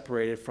is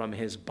separated from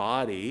his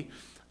body.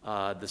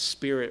 The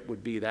spirit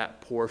would be that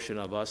portion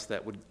of us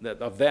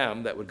of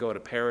them that would go to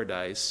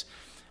paradise.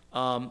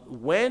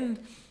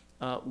 When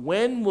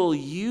will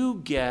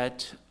you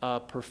get a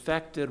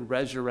perfected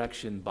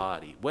resurrection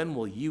body? When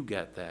will you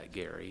get that,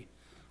 Gary?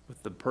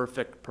 With the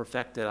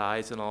perfected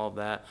eyes and all of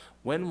that.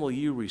 When will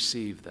you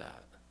receive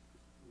that?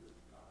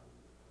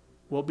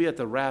 We'll be at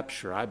the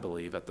rapture, I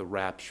believe, at the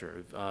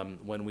rapture.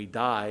 When we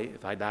die,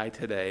 if I die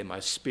today, my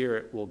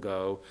spirit will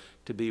go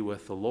to be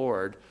with the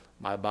Lord.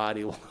 My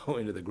body will go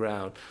into the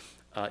ground.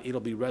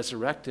 It'll be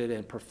resurrected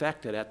and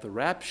perfected at the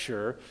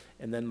rapture,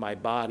 and then my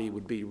body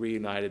would be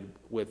reunited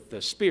with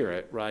the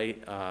spirit,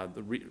 right?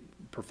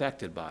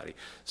 Perfected body.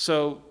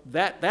 So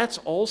that's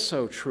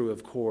also true,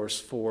 of course,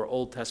 for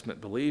Old Testament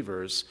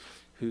believers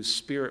whose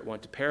spirit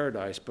went to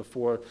paradise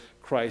before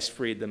Christ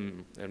freed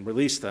them and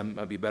released them,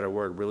 might be a better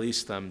word,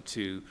 released them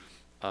to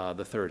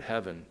the third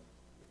heaven.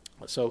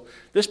 So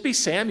this be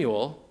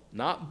Samuel,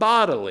 not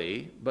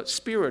bodily, but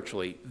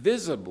spiritually,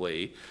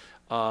 visibly,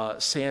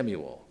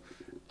 Samuel.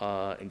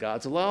 And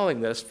God's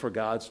allowing this for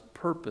God's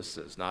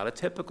purposes. Not a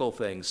typical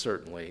thing,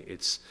 certainly.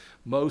 It's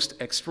most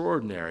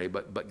extraordinary,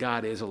 but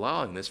God is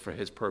allowing this for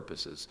his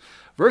purposes.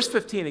 Verse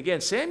 15 again,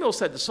 Samuel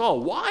said to Saul,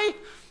 why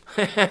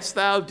hast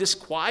thou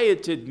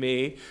disquieted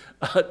me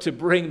to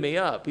bring me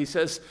up? He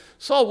says,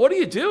 Saul, what are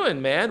you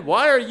doing, man?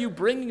 Why are you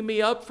bringing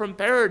me up from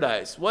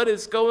paradise? What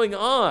is going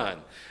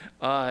on?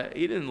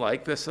 He didn't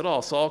like this at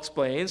all. Saul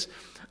explains,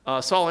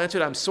 Saul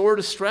answered, I'm sore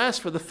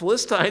distressed, for the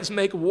Philistines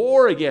make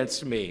war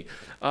against me,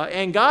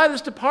 and God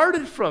has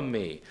departed from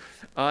me,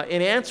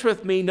 and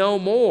answereth me no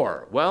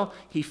more. Well,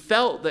 he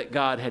felt that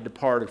God had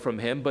departed from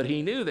him, but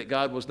he knew that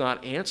God was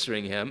not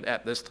answering him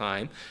at this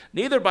time,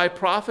 neither by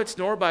prophets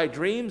nor by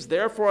dreams.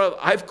 Therefore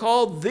I've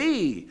called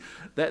thee,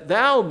 that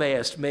thou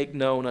mayest make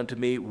known unto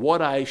me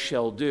what I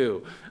shall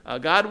do.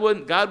 God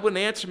wouldn't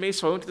answer me,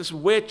 so I went to this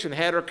witch and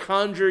had her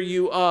conjure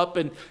you up,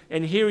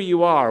 and here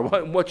you are.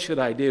 What should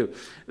I do?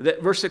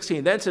 Verse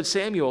 16, then said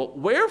Samuel,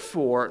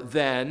 wherefore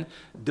then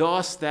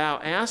dost thou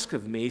ask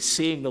of me,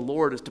 seeing the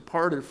Lord is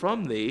departed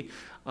from thee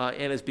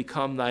and has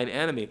become thine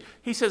enemy?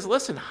 He says,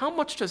 listen, how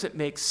much does it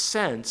make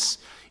sense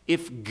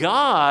if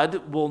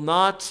God will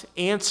not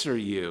answer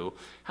you?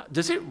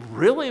 Does it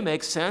really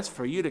make sense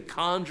for you to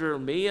conjure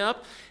me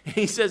up?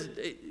 He says,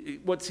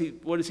 what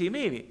does he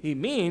mean? He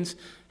means,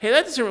 hey,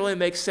 that doesn't really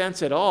make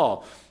sense at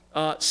all.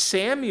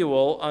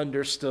 Samuel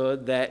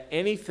understood that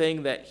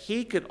anything that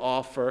he could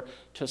offer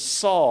to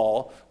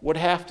Saul would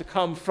have to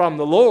come from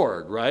the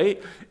Lord,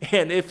 right?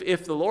 And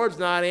if the Lord's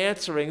not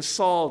answering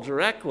Saul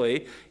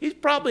directly, he's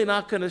probably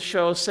not going to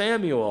show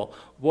Samuel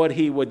what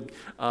he would,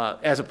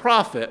 as a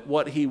prophet,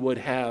 what he would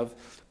have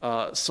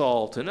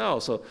Saul to know.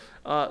 So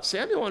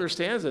Samuel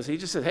understands this. He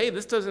just said, hey,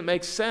 this doesn't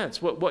make sense.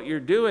 What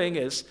you're doing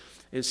is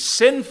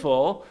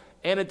sinful,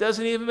 and it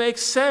doesn't even make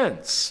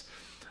sense.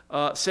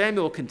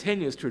 Samuel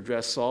continues to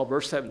address Saul.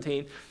 Verse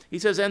 17, he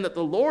says, and that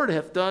the Lord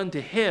hath done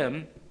to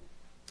him,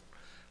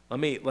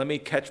 let me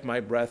catch my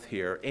breath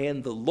here,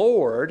 and the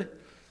Lord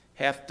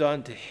hath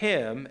done to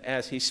him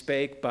as he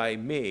spake by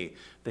me.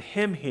 The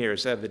him here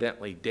is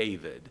evidently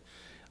David.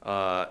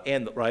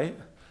 Right?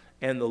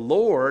 And the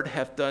Lord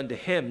hath done to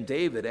him,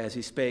 David, as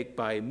he spake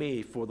by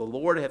me. For the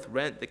Lord hath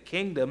rent the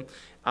kingdom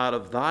out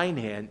of thine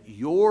hand,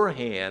 your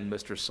hand,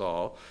 Mr.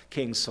 Saul,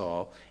 King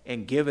Saul,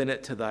 and given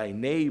it to thy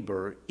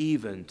neighbor,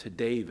 even to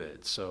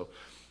David. So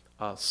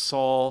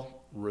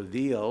Samuel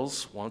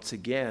reveals once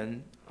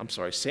again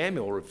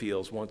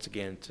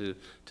to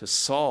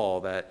Saul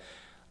that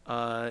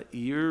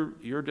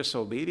your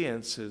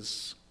disobedience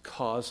has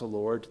caused the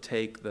Lord to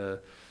take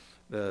the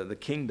the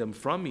kingdom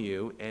from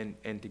you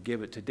and to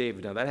give it to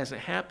David. Now, that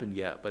hasn't happened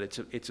yet, but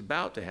it's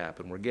about to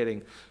happen. We're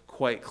getting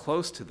quite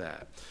close to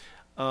that.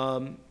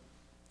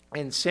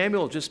 And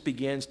Samuel just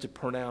begins to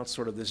pronounce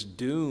sort of this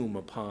doom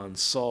upon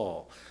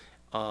Saul.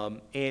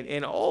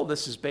 And all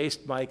this is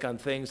based, Mike, on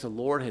things the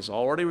Lord has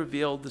already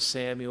revealed to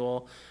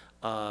Samuel.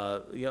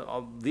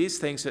 These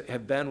things that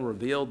have been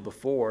revealed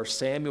before.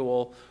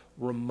 Samuel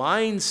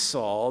reminds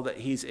Saul that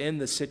he's in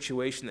the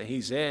situation that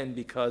he's in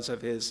because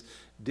of his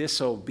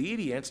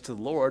disobedience to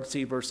the Lord.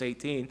 See verse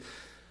 18.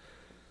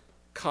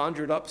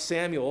 Conjured up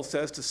Samuel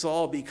says to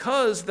Saul,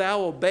 because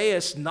thou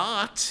obeyest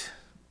not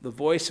the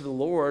voice of the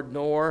Lord,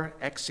 nor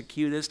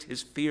executest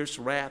his fierce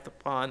wrath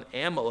upon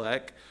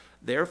Amalek,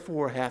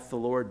 therefore hath the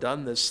Lord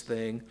done this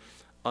thing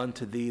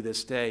unto thee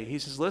this day. He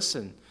says,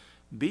 listen,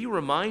 be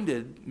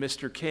reminded,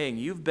 Mr. King,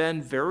 you've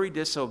been very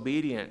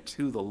disobedient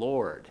to the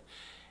Lord.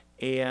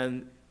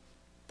 And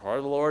part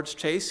of the Lord's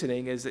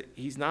chastening is that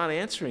he's not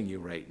answering you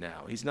right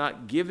now. He's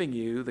not giving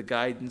you the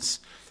guidance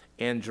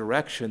and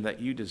direction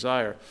that you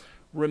desire.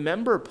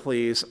 Remember,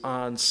 please,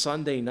 on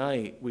Sunday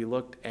night, we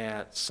looked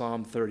at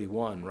Psalm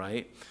 31,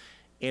 right?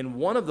 And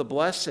one of the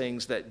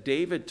blessings that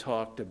David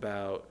talked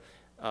about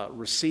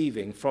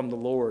receiving from the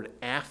Lord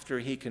after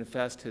he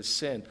confessed his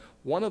sin,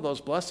 one of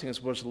those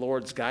blessings was the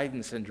Lord's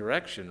guidance and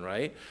direction,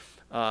 right?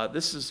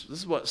 This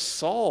is what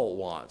Saul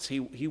wants.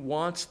 He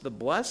wants the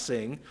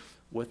blessing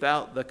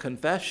without the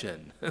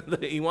confession.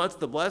 He wants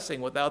the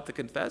blessing without the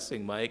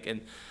confessing, Mike.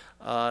 And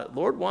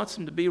Lord wants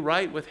him to be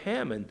right with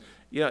him. And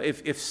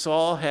if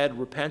Saul had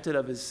repented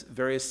of his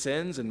various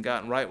sins and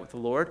gotten right with the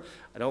Lord,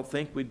 I don't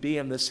think we'd be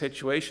in this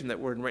situation that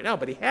we're in right now,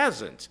 but he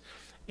hasn't.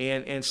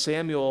 And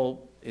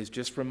Samuel is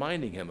just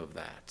reminding him of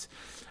that.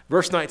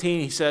 Verse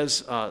 19, he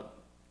says,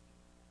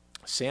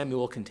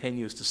 Samuel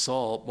continues to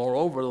Saul,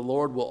 moreover, the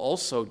Lord will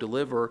also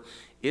deliver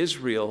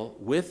Israel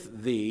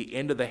with thee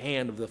into the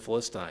hand of the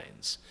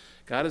Philistines.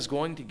 God is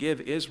going to give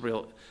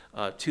Israel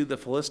to the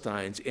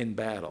Philistines in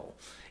battle.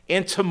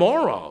 And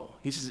tomorrow,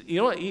 he says, you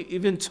know what,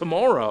 even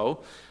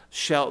tomorrow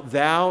shalt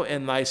thou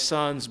and thy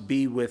sons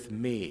be with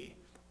me.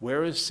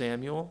 Where is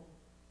Samuel?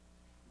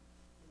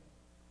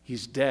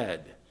 He's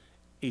dead.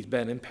 He's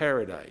been in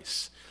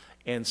paradise.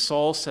 And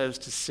Samuel says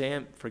to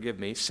Saul,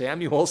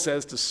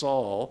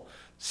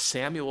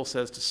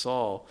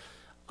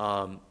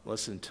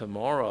 listen,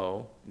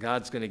 tomorrow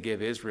God's going to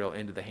give Israel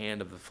into the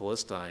hand of the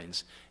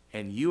Philistines,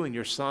 and you and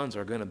your sons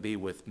are going to be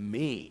with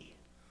me.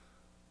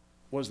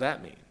 What does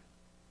that mean?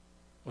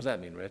 What does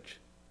that mean, Rich?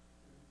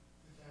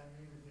 Does that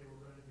mean that they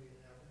were going to be in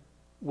heaven?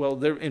 Well,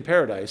 they're in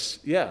paradise.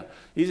 Yeah.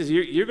 He says,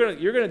 you're going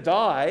to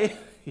die.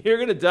 You're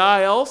going to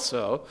die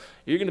also.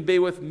 You're going to be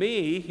with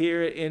me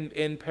here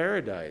in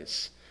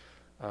paradise.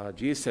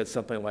 Jesus said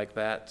something like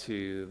that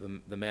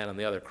to the man on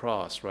the other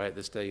cross, right?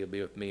 This day you'll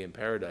be with me in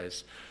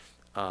paradise.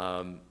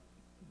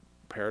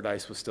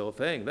 Paradise was still a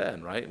thing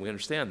then, right? We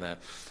understand that.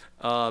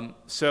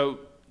 So,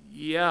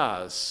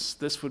 yes,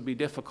 this would be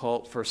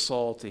difficult for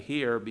Saul to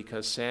hear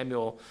because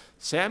Samuel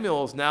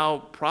is now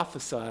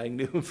prophesying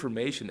new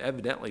information,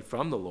 evidently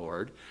from the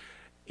Lord,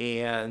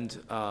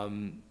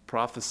 and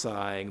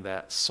prophesying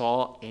that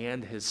Saul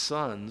and his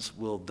sons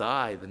will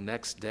die the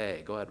next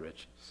day. Go ahead,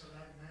 Rich. So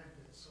that meant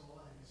that Saul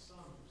and his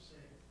sons were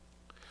saved.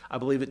 I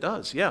believe it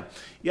does, yeah.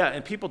 Yeah,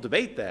 and people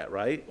debate that,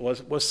 right?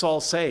 Was Saul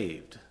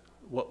saved?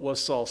 What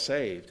was Saul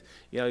saved?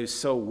 He's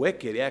so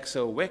wicked, he acts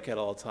so wicked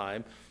all the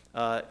time.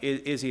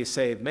 Is he a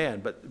saved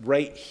man? But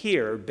right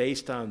here,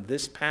 based on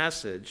this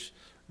passage,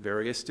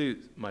 very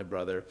astute, my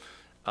brother,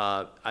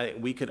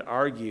 we could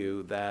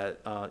argue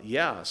that,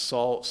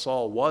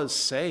 Saul was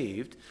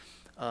saved.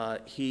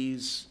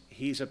 He's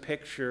a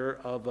picture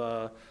of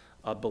a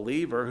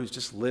believer who's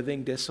just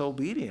living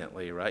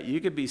disobediently, right? You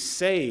could be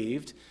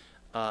saved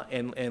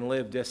and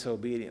live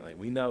disobediently.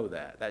 We know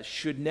that. That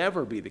should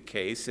never be the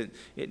case.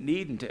 It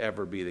needn't to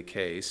ever be the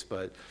case,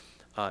 but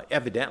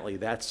evidently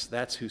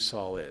that's who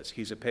Saul is.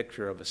 He's a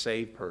picture of a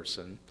saved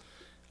person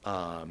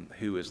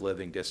who is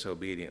living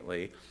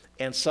disobediently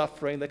and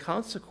suffering the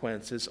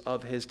consequences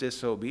of his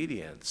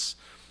disobedience.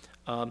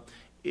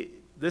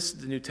 This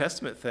is the New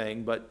Testament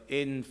thing, but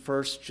in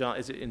 1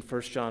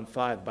 John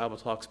 5, the Bible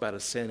talks about a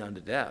sin unto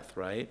death,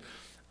 right?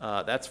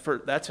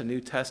 That's a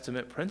New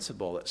Testament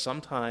principle that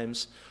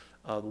sometimes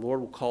the Lord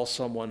will call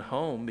someone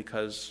home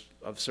because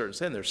of certain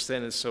sin. Their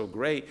sin is so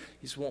great,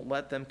 he just won't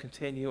let them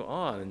continue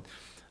on.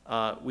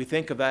 And we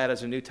think of that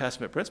as a New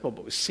Testament principle,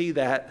 but we see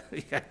that,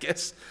 I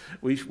guess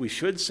we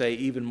should say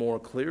even more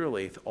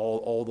clearly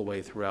all the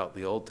way throughout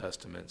the Old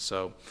Testament.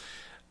 So,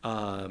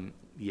 I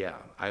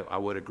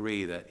would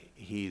agree that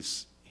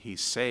he's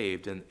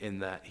saved in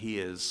that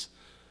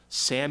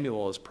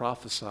Samuel is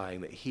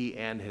prophesying that he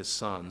and his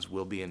sons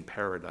will be in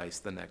paradise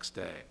the next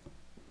day.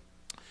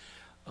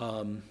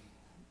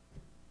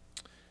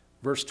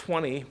 Verse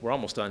 20, we're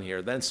almost done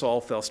here. Then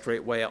Saul fell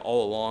straightway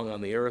all along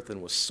on the earth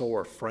and was sore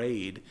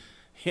afraid.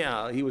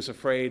 Yeah, he was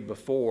afraid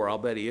before. I'll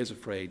bet he is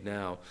afraid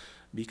now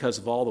because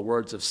of all the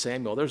words of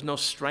Samuel. There's no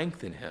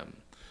strength in him.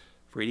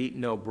 For he'd eat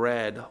no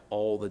bread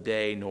all the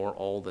day nor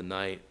all the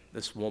night.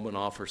 this woman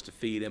offers to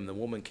feed him. The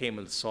woman came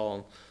and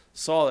saw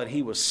that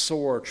he was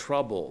sore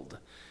troubled,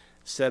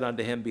 said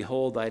unto him,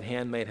 Behold, thine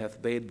handmaid hath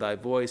obeyed thy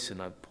voice,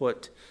 and I've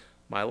put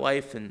my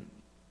life in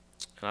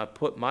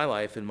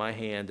my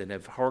hand, and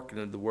have hearkened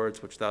unto the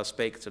words which thou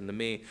spakest unto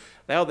me.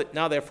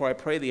 Now therefore I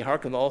pray thee,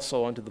 hearken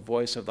also unto the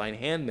voice of thine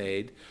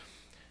handmaid.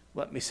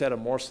 Let me set a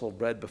morsel of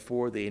bread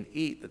before thee, and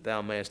eat, that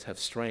thou mayest have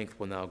strength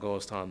when thou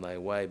goest on thy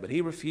way. But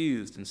he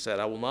refused, and said,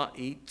 I will not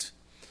eat.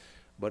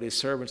 But his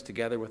servants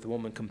together with the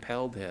woman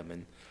compelled him,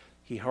 and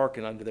he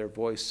hearkened unto their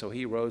voice. So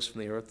he rose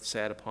from the earth and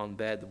sat upon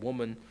bed. The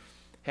woman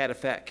had a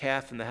fat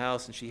calf in the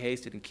house, and she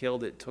hasted and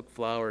killed it, took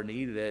flour and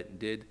kneaded it, and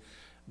did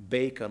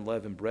bake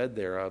unleavened bread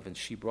thereof. And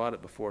she brought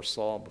it before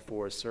Saul and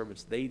before his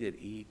servants. They did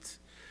eat.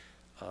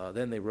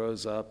 Then they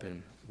rose up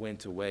and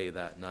went away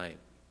that night.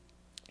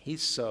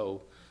 He's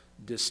so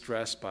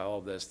distressed by all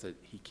this that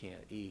he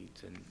can't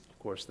eat, and of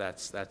course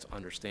that's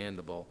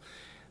understandable.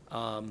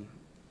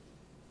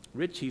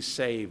 Richie's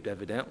saved,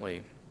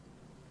 evidently,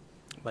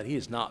 but he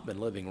has not been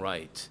living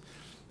right,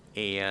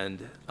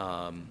 and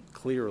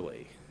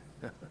clearly.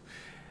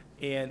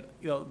 And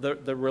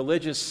the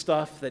religious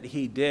stuff that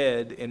he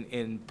did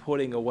in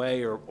putting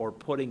away or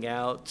putting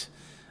out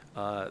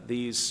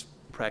these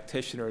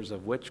practitioners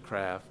of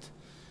witchcraft,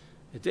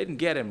 it didn't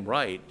get him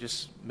right,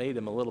 just made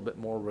him a little bit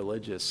more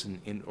religious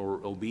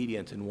or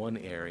obedient in one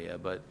area,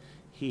 but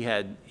he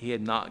had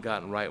not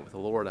gotten right with the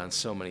Lord on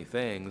so many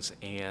things,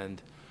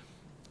 and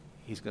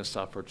he's going to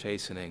suffer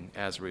chastening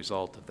as a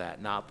result of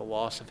that. Not the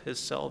loss of his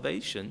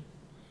salvation,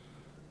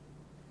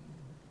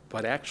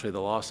 but actually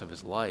the loss of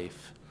his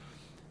life,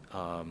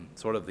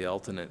 sort of the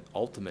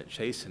ultimate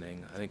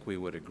chastening, I think we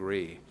would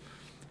agree.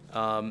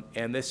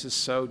 And this is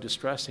so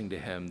distressing to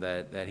him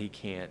that he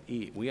can't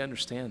eat. We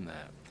understand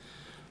that.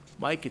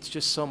 Mike, it's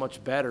just so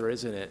much better,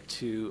 isn't it,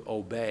 to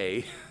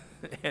obey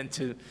and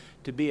to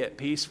be at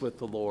peace with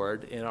the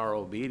Lord in our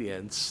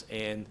obedience.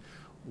 And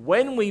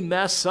when we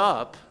mess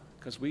up,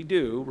 because we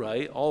do,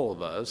 right, all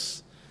of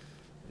us,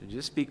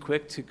 just be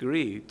quick to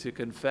agree, to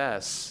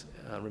confess,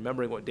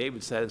 remembering what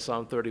David said in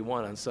Psalm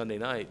 31 on Sunday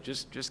night.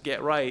 Just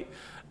get right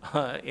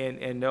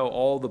and know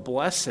all the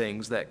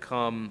blessings that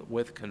come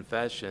with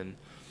confession.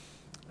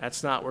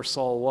 That's not where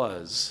Saul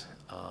was.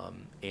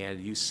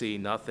 And you see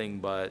nothing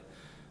but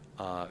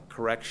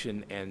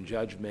correction and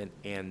judgment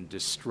and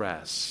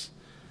distress.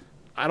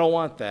 I don't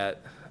want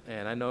that,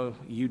 and I know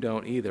you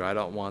don't either. I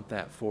don't want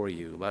that for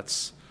you.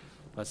 Let's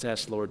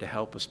ask the Lord to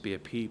help us be a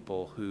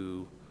people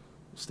who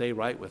stay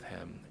right with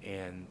him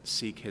and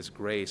seek his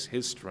grace,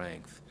 his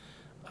strength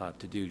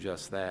to do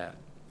just that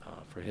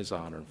for his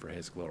honor and for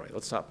his glory.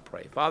 Let's stop and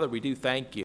pray. Father, we do thank you